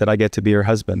 but that I get to be her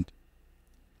husband.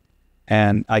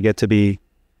 And I get to be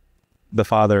the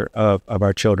father of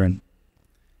our children.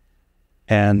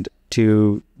 And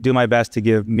to do my best to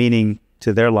give meaning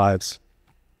to their lives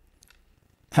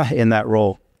in that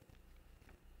role.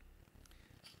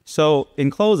 So in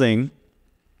closing,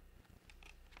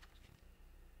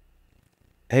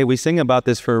 hey, we sing about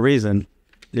this for a reason.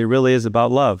 It really is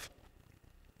about love.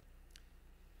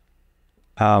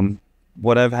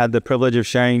 What I've had the privilege of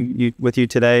sharing with you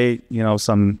today,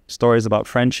 some stories about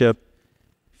friendship,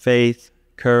 faith,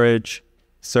 courage,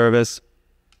 service.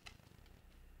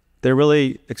 They're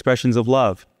really expressions of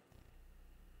love.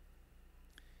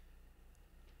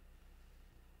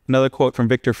 Another quote from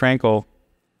Viktor Frankl: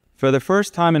 "For the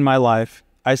first time in my life,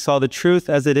 I saw the truth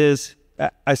as it is.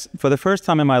 For the first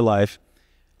time in my life,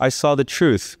 I saw the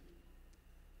truth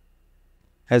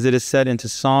as it is set into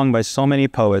song by so many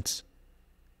poets,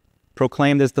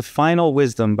 proclaimed as the final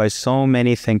wisdom by so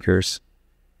many thinkers,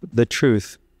 the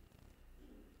truth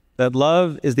that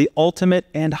love is the ultimate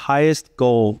and highest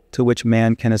goal to which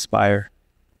man can aspire.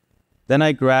 Then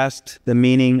I grasped the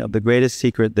meaning of the greatest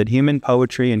secret that human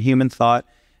poetry and human thought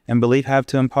and belief have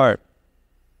to impart.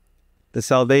 The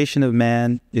salvation of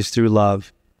man is through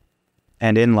love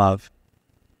and in love."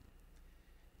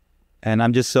 And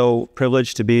I'm just so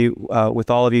privileged to be with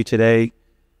all of you today,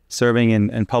 serving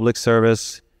in public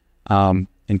service, in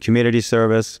community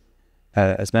service,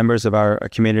 as members of our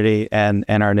community and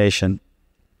our nation.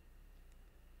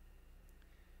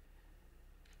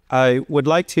 I would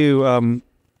like to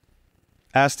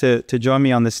ask to join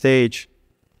me on the stage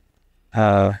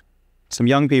some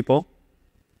young people.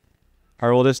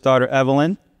 Our oldest daughter,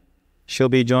 Evelyn, she'll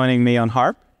be joining me on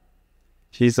harp.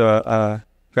 She's a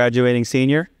graduating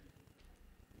senior.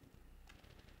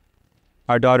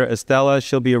 Our daughter, Estella,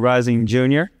 she'll be a rising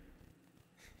junior.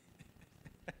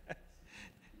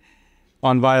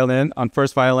 On violin, on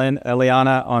first violin,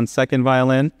 Eliana on second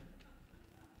violin.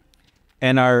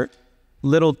 And our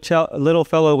little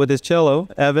fellow with his cello,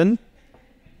 Evan,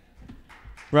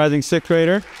 rising sixth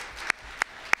grader.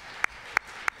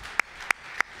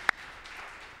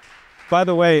 By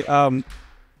the way,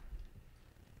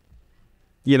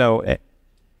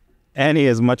 Annie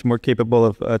is much more capable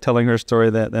of telling her story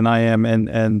than I am.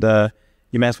 And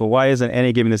you may ask, well, why isn't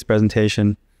Annie giving this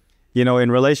presentation?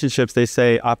 In relationships, they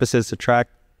say opposites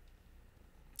attract.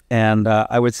 And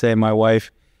I would say my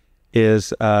wife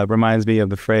reminds me of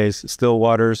the phrase, still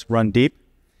waters run deep.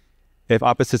 If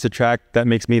opposites attract, that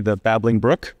makes me the babbling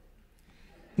brook.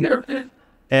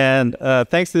 And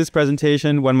thanks to this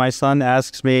presentation, when my son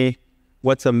asks me,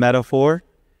 what's a metaphor?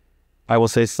 I will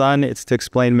say, son, it's to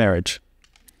explain marriage.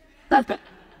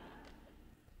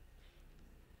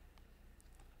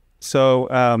 So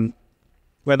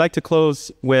I'd like to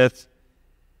close with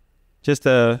just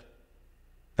a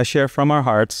share from our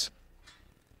hearts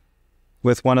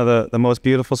with one of the most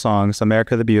beautiful songs,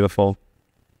 America the Beautiful.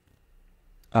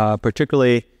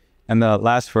 Particularly in the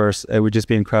last verse, it would just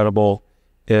be incredible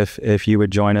if you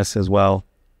would join us as well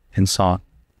in song.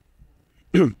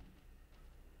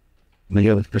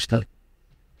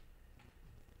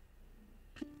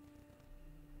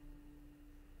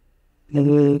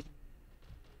 Oh,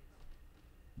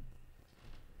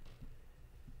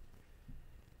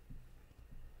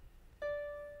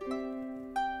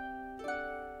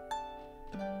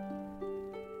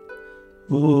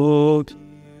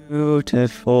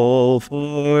 beautiful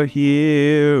for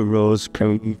heroes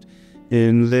proved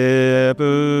in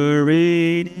liberating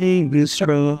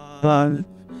strife,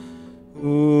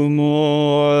 who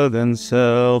more than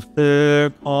self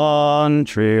their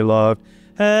country loved,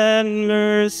 and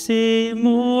mercy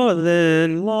more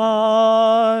than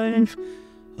life.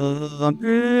 America,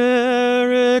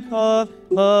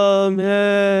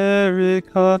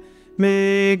 America,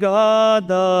 may God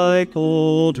thy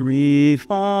gold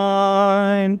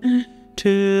refine,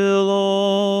 till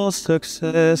all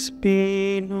success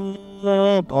be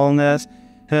nobleness,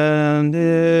 and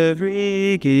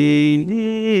every gain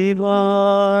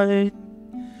divine.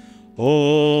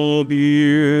 Oh,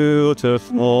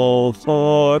 beautiful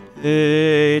for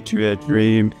patriot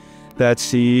dream that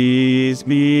sees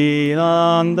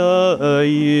beyond the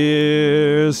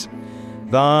years,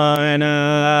 thine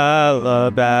alabaster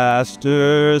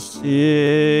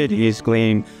cities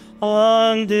gleam,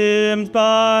 undimmed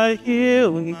by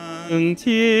human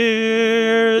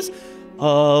tears.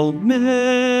 America,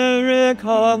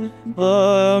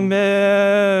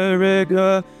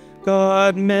 America,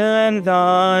 God mend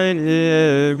thine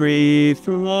every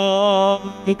flaw.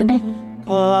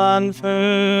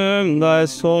 Confirm thy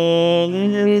soul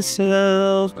in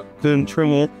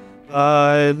self-control,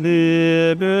 thy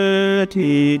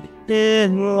liberty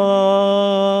in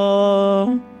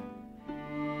law.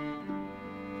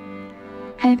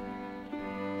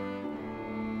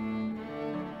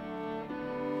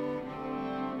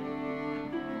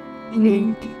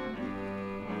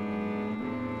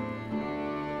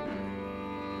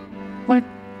 What?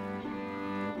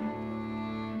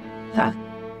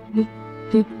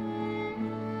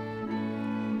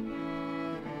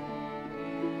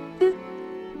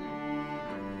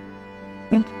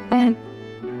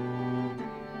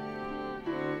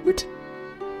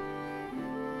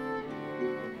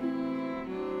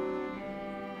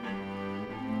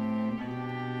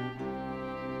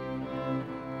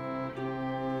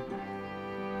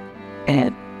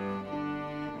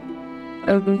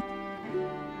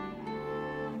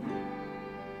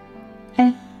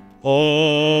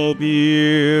 Oh,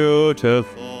 beautiful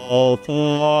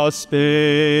for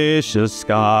spacious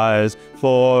skies,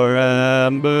 for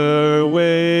amber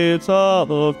waves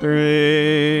of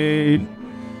grain,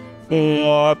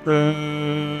 for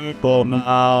purple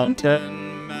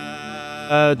mountain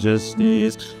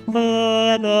majesties,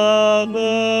 and of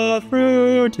the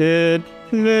fruited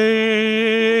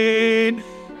plain.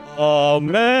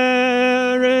 America,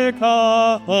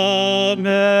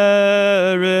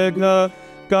 America,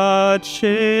 God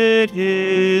shed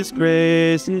his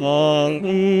grace on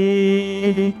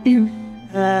thee,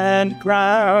 and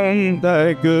crown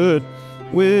thy good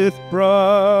with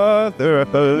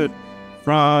brotherhood,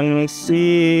 from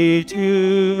sea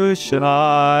to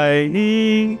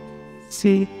shining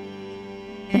sea.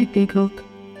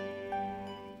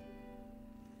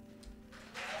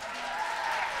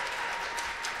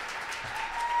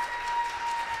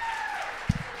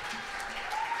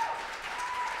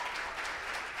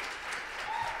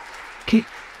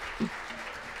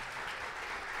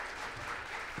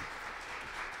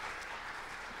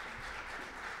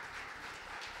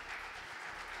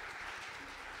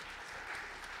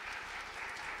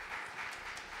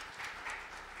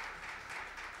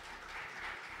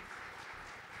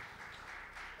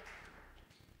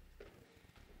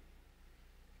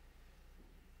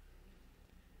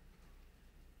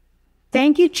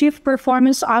 Thank you, Chief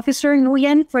Performance Officer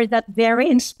Nguyen, for that very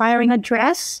inspiring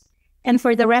address, and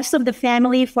for the rest of the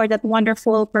family for that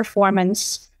wonderful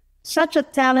performance. Such a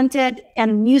talented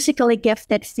and musically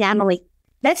gifted family.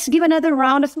 Let's give another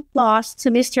round of applause to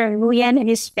Mr. Nguyen and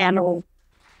his family.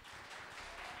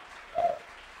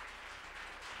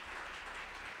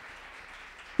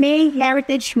 May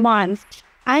Heritage Month.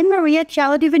 I'm Maria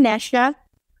Chalo de Venecia,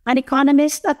 an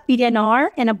economist at PDNR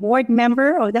and a board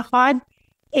member of the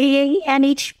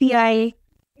AANHPI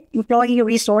Employee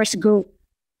Resource Group.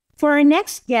 For our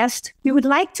next guest, we would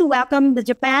like to welcome the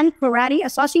Japan Karate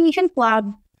Association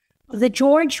Club of the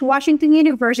George Washington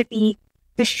University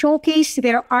to showcase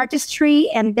their artistry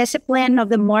and discipline of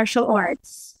the martial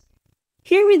arts.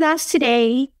 Here with us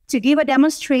today to give a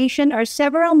demonstration are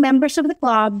several members of the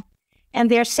club and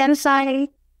their sensei,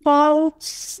 Paul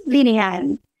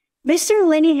Linehan. Mr.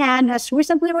 Linehan has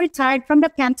recently retired from the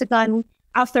Pentagon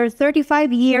after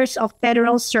 35 years of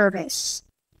federal service.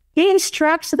 He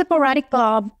instructs the Karate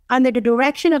Club under the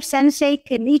direction of Sensei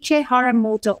Kenichi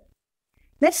Haramoto.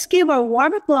 Let's give a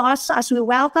warm applause as we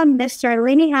welcome Mr.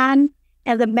 Linehan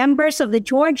and the members of the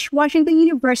George Washington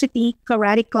University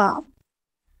Karate Club.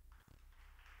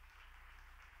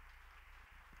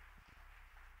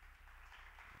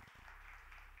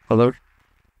 Hello.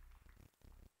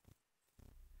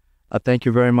 Thank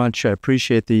you very much. I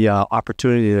appreciate the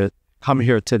opportunity to come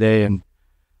here today, and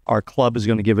our club is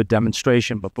going to give a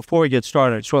demonstration. But before we get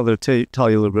started, I just wanted to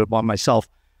tell you a little bit about myself.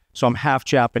 So I'm half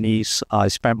Japanese. I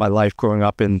spent my life growing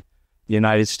up in the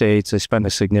United States. I spent a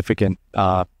significant,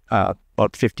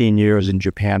 about 15 years in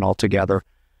Japan altogether.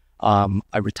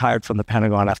 I retired from the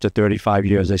Pentagon after 35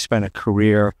 years. I spent a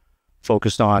career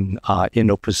focused on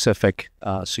Indo-Pacific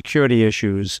security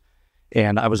issues.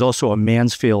 And I was also a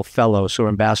Mansfield Fellow. So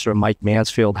Ambassador Mike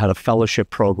Mansfield had a fellowship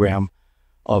program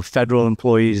of federal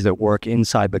employees that work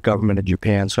inside the government of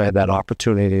Japan. So I had that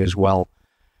opportunity as well.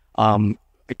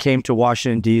 I came to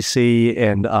Washington, D.C.,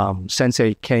 and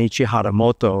Sensei Kenichi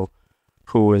Haramoto,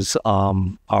 who is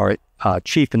our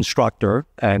chief instructor,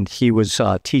 and he was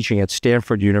teaching at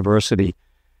Stanford University.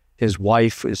 His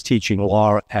wife is teaching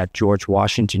law at George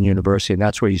Washington University, and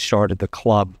that's where he started the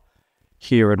club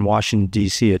here in Washington,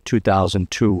 D.C. at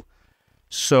 2002.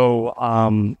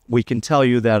 So we can tell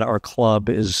you that our club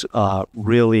is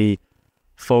really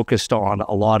focused on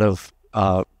a lot of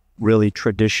really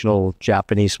traditional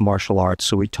Japanese martial arts.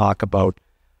 So we talk about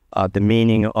the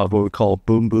meaning of what we call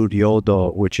Bunbu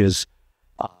Ryodo, which is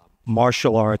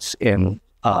martial arts and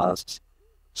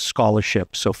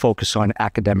scholarship, so focus on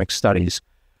academic studies.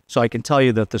 So I can tell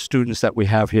you that the students that we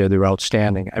have here, they're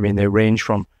outstanding. I mean, they range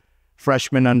from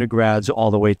freshman undergrads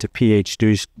all the way to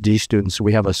PhD students.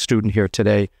 We have a student here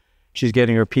today. She's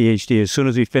getting her PhD. As soon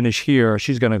as we finish here,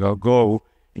 she's going to go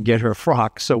and get her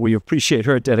frock. So we appreciate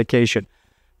her dedication.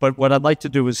 But what I'd like to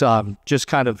do is just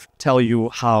kind of tell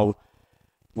you how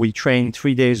we train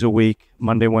 3 days a week,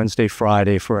 Monday, Wednesday,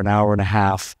 Friday, for an hour and a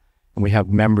half. And we have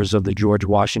members of the George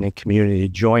Washington community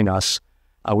join us.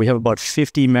 We have about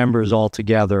 50 members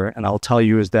altogether. And I'll tell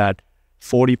you is that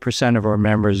 40% of our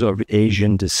members are of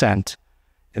Asian descent.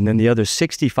 And then the other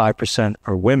 65%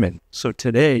 are women. So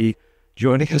today,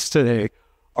 joining us today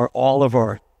are all of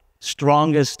our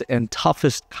strongest and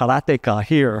toughest karateka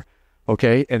here,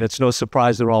 okay? And it's no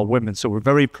surprise they're all women. So we're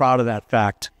very proud of that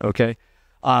fact, okay?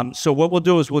 So what we'll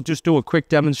do is we'll just do a quick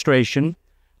demonstration.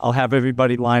 I'll have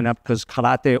everybody line up because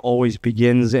karate always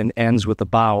begins and ends with a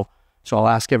bow. So I'll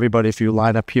ask everybody if you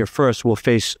line up here first. We'll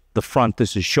face the front.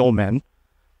 This is shomen.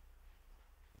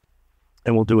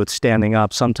 And we'll do it standing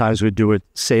up. Sometimes we do it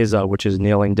seiza, which is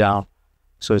kneeling down.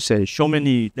 So it says shomen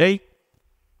ni rei.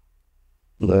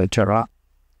 Tera.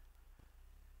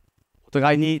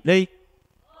 Otagai ni rei.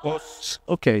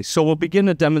 Okay, so we'll begin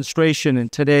a demonstration.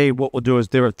 And today what we'll do is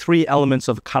there are 3 elements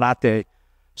of karate.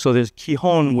 So there's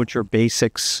kihon, which are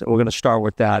basics. We're going to start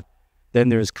with that. Then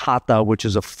there's kata, which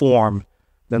is a form.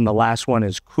 Then the last one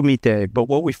is kumite. But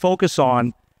what we focus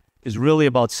on is really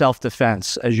about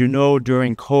self-defense. As you know,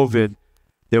 during COVID,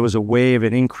 there was a wave,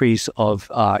 an increase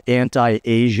of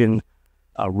anti-Asian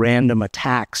random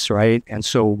attacks, right? And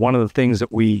so one of the things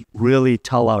that we really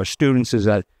tell our students is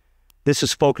that this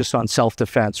is focused on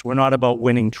self-defense. We're not about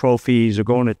winning trophies or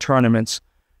going to tournaments.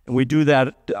 And we do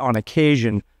that on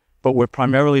occasion, but we're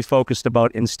primarily focused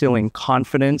about instilling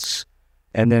confidence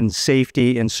and then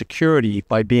safety and security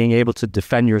by being able to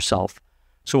defend yourself.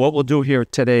 So what we'll do here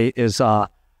today is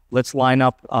let's line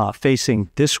up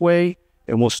facing this way,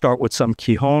 and we'll start with some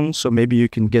kihon. So maybe you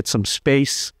can get some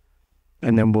space,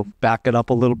 and then we'll back it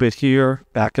up a little bit here,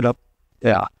 back it up.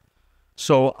 Yeah.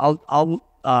 So I'll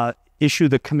issue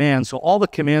the commands. So all the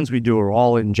commands we do are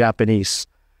all in Japanese.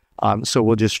 So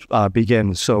we'll just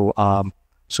begin. So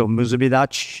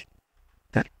musubidachi,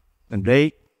 and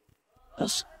rei,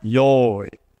 yoi,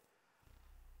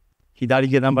 hidari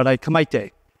gedanbarai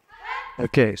kamaite.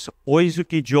 Okay, so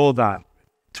oizuki jodan,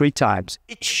 3 times.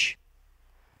 1,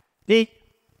 2,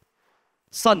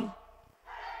 3.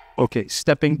 Okay,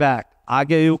 stepping back.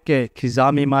 Ageuke,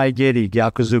 kizami mai geri,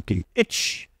 gyakuzuki. 1,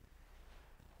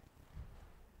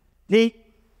 2,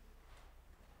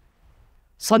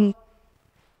 3.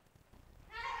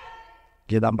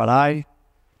 Gedanbarai.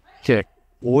 Kick.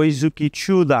 Oizuki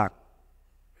chudan.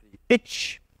 1,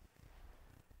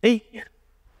 2,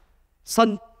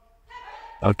 3.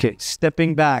 Okay,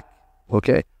 stepping back.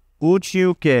 Okay.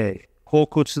 Uchiuke,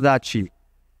 kokutsudachi,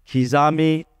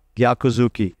 hizami,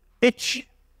 gyakuzuki. 1,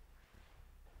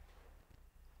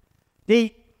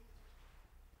 2,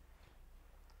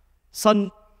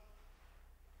 3.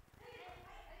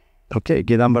 Okay,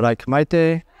 gedanbarai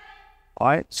kamaite. All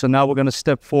right, so now we're going to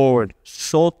step forward.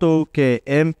 Sotouke,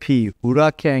 MP,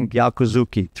 uraken,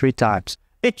 gyakuzuki. 3 times.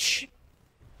 1,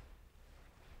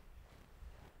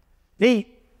 2,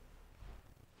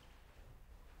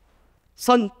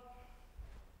 3.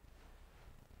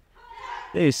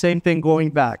 Hey, same thing going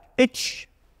back. 1, 2,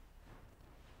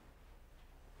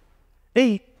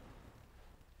 3.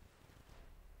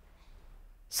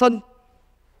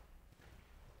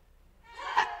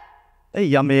 Hey,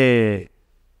 yummy.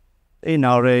 Hey,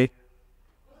 now, Ray.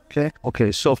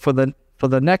 Okay. So for the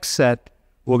next set,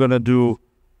 we're gonna do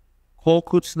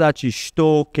kokutsudachi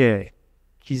shitoke,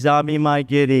 kizami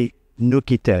maigeri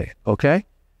nukite. Okay?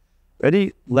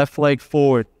 Ready? Left leg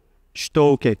forward.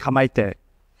 Shitoke, kamaite.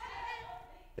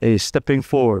 Hey, stepping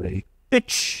forward. 1,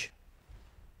 2,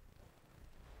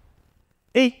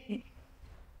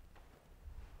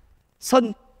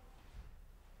 3.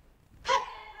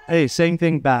 Hey, same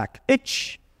thing back. 1,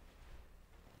 2,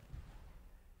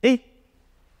 3.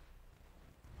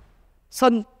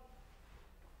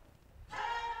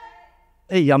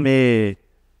 Hey, yummy.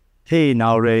 Hey,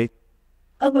 now, Ray.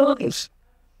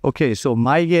 Okay, so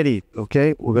maigeri.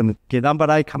 Okay, we're gonna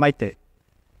gedanbarai kamaite.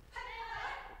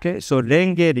 Okay, so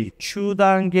rengeri,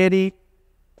 chudan geri,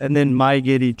 and then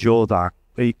maigeri jodan.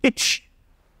 1, 2,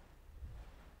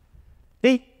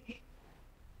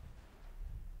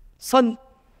 3.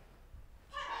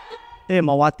 Hey,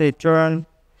 mawate turn.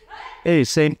 Hey,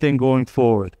 same thing going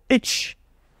forward. 1, 2,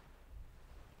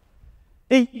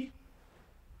 3.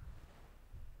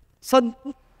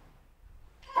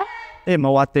 Hey,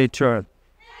 mawate turn.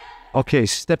 Okay,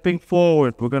 stepping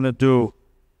forward, we're gonna do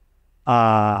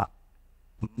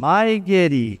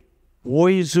maigeri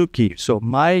oizuki. So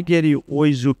maigeri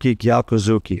oizuki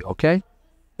gyakuzuki. Okay.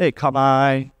 Hey,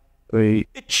 kamai. 1,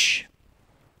 2,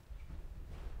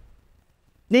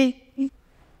 3.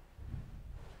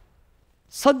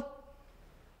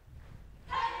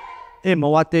 Hey,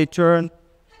 mawate turn.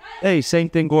 Hey, same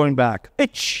thing going back. 1,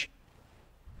 2,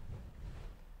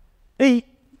 3.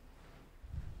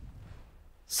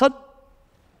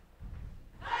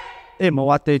 Hey,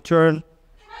 mawate turn.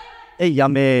 Hey,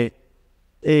 yame.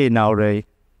 Hey, now, Ray.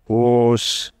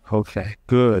 Okay,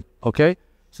 good. Okay,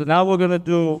 so now we're gonna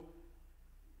do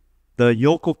the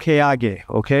yoko keage.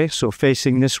 Okay, so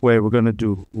facing this way, we're gonna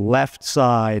do left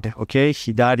side. Okay,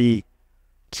 hidari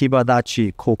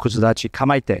kibadachi kokutsudachi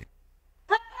kamaite.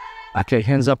 Okay,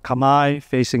 hands up, kamai,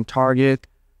 facing target.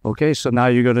 Okay, so now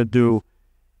you're gonna do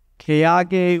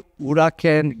keage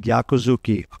uraken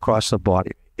gyakuzuki across the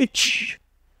body. 1, 2,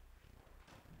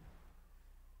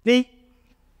 3.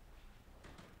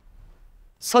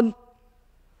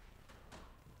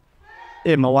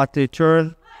 Hey, mawate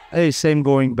turn. Hey, same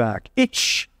going back. 1,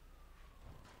 2,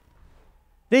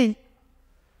 3.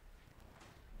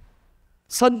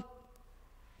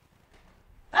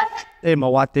 Hey,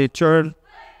 mawate turn.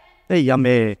 Hey,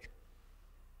 yame.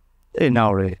 Hey,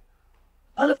 now, Ray.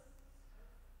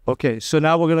 Okay, so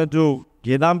now we're gonna do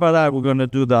gedanbarai. We're gonna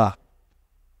do the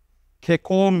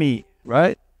kekomi,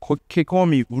 right?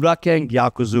 Kekomi uraken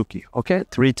gyakuzuki. Okay,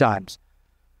 3 times.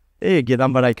 Hey,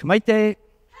 gedanbarai kamaite.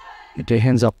 Okay,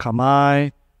 hands up,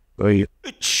 kamai. 1,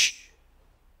 2,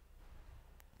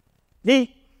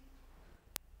 3.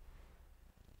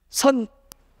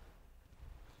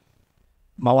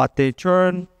 Mawate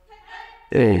turn.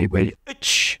 Hey, wait. 1,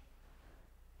 2,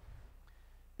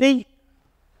 3.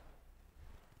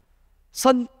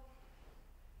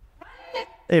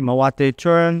 Hey, mawate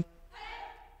turn.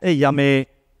 Hey, yame.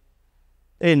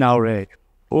 Hey, now, Ray.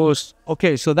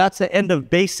 Okay, so that's the end of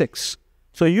basics.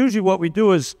 So usually what we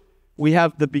do is we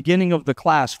have the beginning of the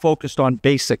class focused on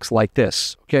basics like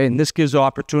this. Okay, and this gives the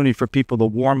opportunity for people to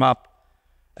warm up,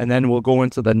 and then we'll go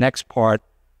into the next part,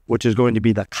 which is going to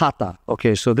be the kata.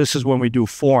 Okay, so this is when we do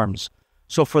forms.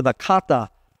 So for the kata,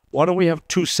 why don't we have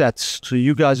 2 sets? So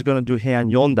you guys are going to do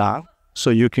heian yondan, so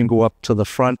you can go up to the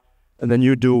front, and then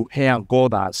you do heian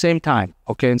godan, same time,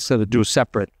 okay, instead of do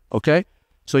separate, okay?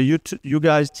 So you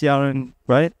guys, Tiaren,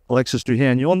 right? Alexis, do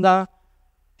heian yondan,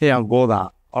 heian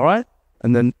godan, all right?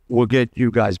 And then we'll get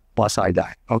you guys basai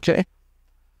dai, okay?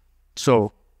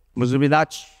 So,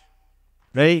 muzubidachi,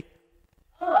 ready?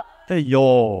 Hey,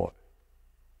 yo.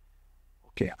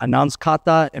 Okay, announce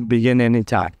kata and begin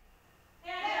anytime.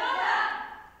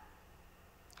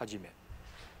 Hajime.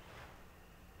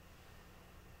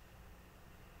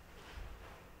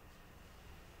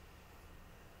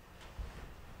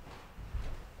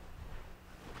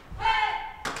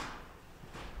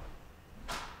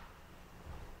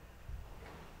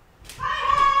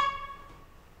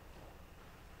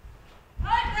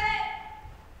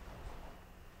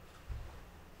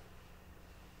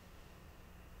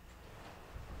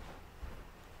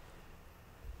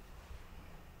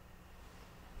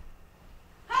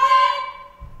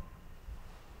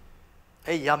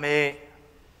 Hey, yame.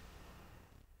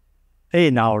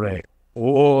 Naure.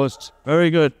 Os. Very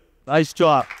good. Nice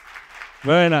job.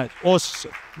 Very nice. Os.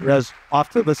 Yes. Off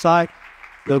to the side.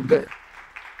 Good.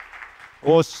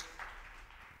 Os.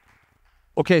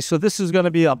 Okay, so this is going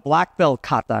to be a black belt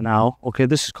kata now. Okay,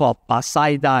 this is called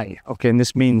Basai Dai. Okay, and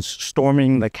this means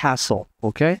storming the castle.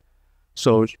 Okay,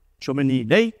 so Shomini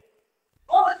Nei.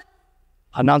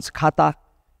 Announce kata.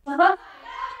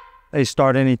 They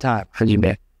start anytime.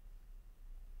 Hajime.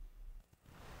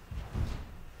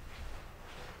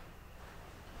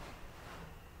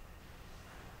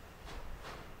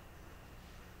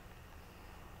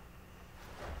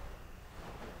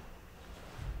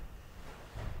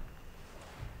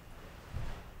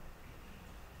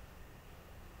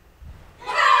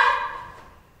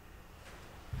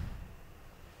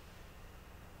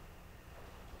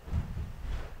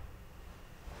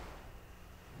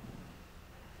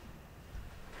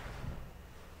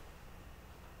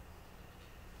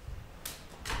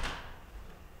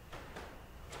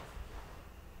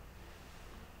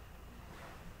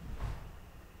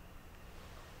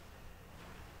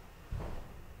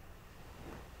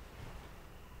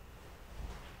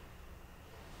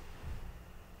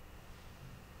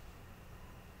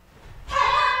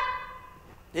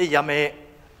 Yame.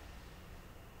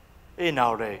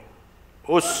 Naure.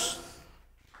 Os.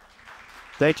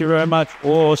 Thank you very much.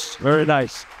 Os. Very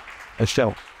nice.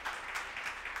 Estelle.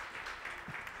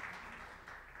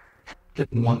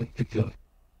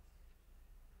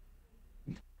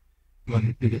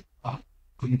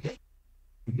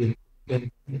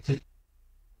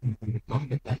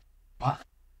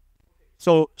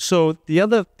 So the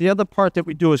other part that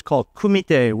we do is called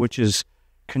kumite, which is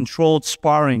controlled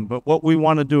sparring. But what we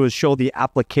want to do is show the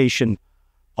application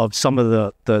of some of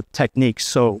the techniques.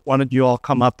 So why don't you all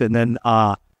come up and then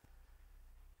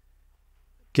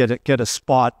get a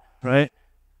spot, right?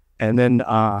 And then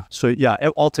so yeah,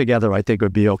 all together I think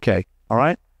would be okay. All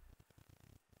right.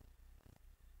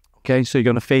 Okay, so you're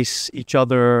gonna face each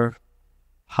other.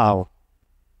 How?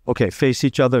 Okay, face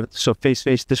each other. So face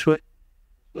this way.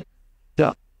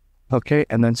 Yeah. Okay,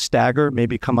 and then stagger.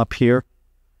 Maybe come up here.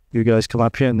 You guys come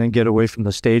up here and then get away from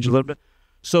the stage a little bit.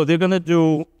 So they're going to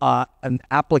do an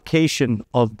application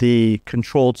of the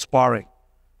controlled sparring.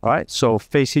 All right, so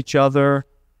face each other.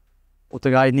 What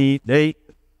the guy need? They.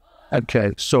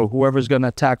 Okay, so whoever's going to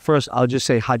attack first, I'll just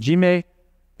say Hajime,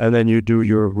 and then you do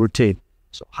your routine.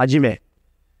 So Hajime.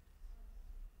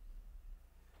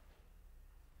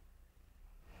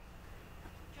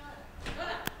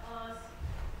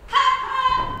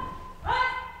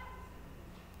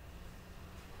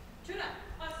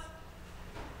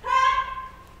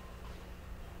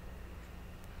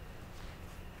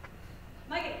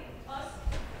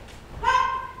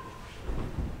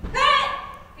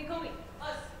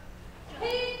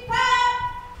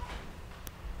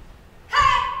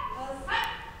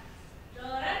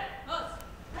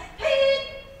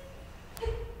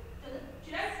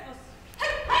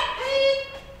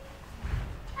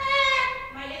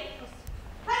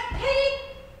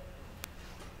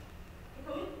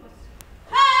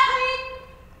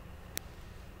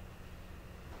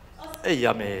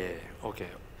 Yame. Okay.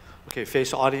 Okay,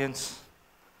 face audience.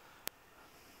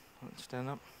 Stand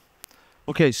up.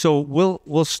 Okay, so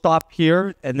we'll stop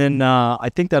here, and then I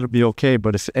think that'll be okay.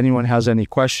 But if anyone has any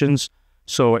questions,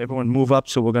 so everyone move up.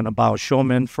 So we're gonna bow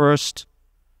Shomen first.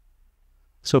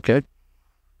 It's okay.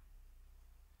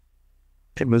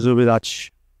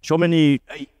 Shomeni.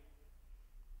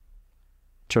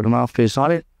 Turn them out, face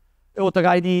on it.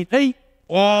 Hey,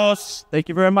 os. Thank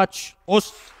you very much.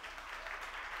 Os.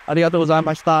 Arigatou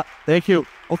gozaimashita. Thank you.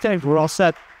 Okay, we're all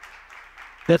set.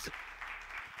 That's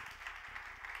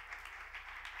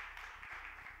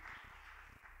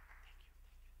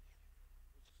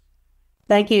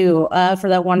Thank you for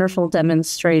that wonderful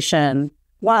demonstration.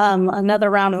 Another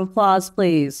round of applause,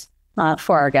 please,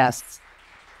 for our guests.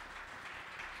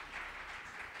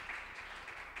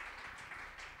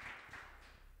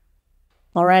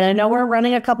 All right, I know we're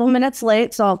running a couple minutes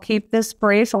late, so I'll keep this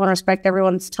brief. I want to respect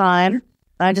everyone's time.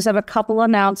 I just have a couple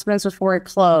announcements before we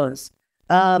close.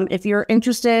 If you're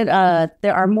interested,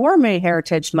 there are more May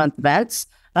Heritage Month events.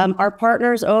 Our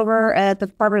partners over at the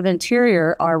Department of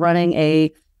Interior are running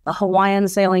a Hawaiian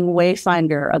Sailing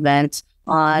Wayfinder event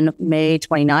on May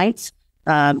 29th.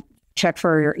 Check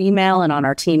for your email and on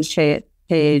our team's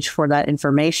page for that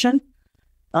information.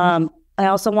 I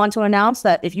also want to announce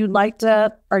that if you'd like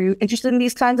to, are you interested in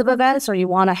these kinds of events, or you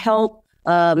want to help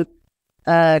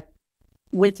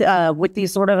with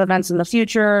these sort of events in the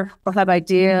future, or have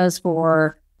ideas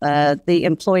for the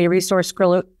employee resource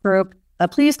group,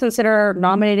 please consider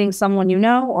nominating someone you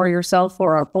know or yourself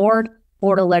for our board.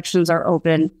 Board elections are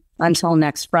open until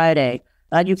next Friday.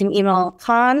 You can email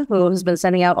Khan, who has been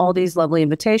sending out all these lovely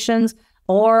invitations,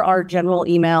 or our general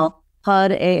email,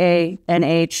 HUD,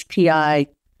 AANHPI,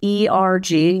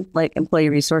 ERG, like Employee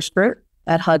Resource Group,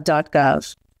 at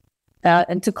HUD.gov.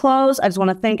 And to close, I just want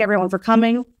to thank everyone for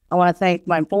coming. I want to thank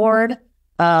my board.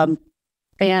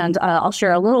 And I'll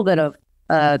share a little bit of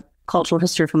cultural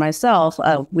history for myself.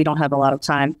 We don't have a lot of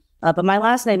time. But my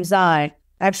last name, Zai,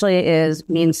 actually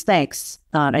means thanks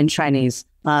in Chinese.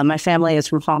 My family is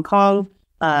from Hong Kong.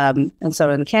 And so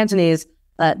in Cantonese,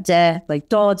 de, like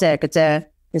do de, de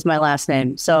is my last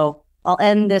name. So I'll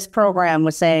end this program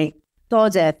with saying, do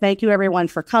de, thank you everyone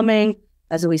for coming.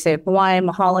 As we say in Hawaiian,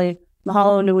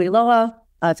 mahalo nui loa.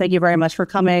 Thank you very much for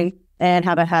coming, and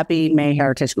have a happy May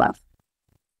Heritage Month.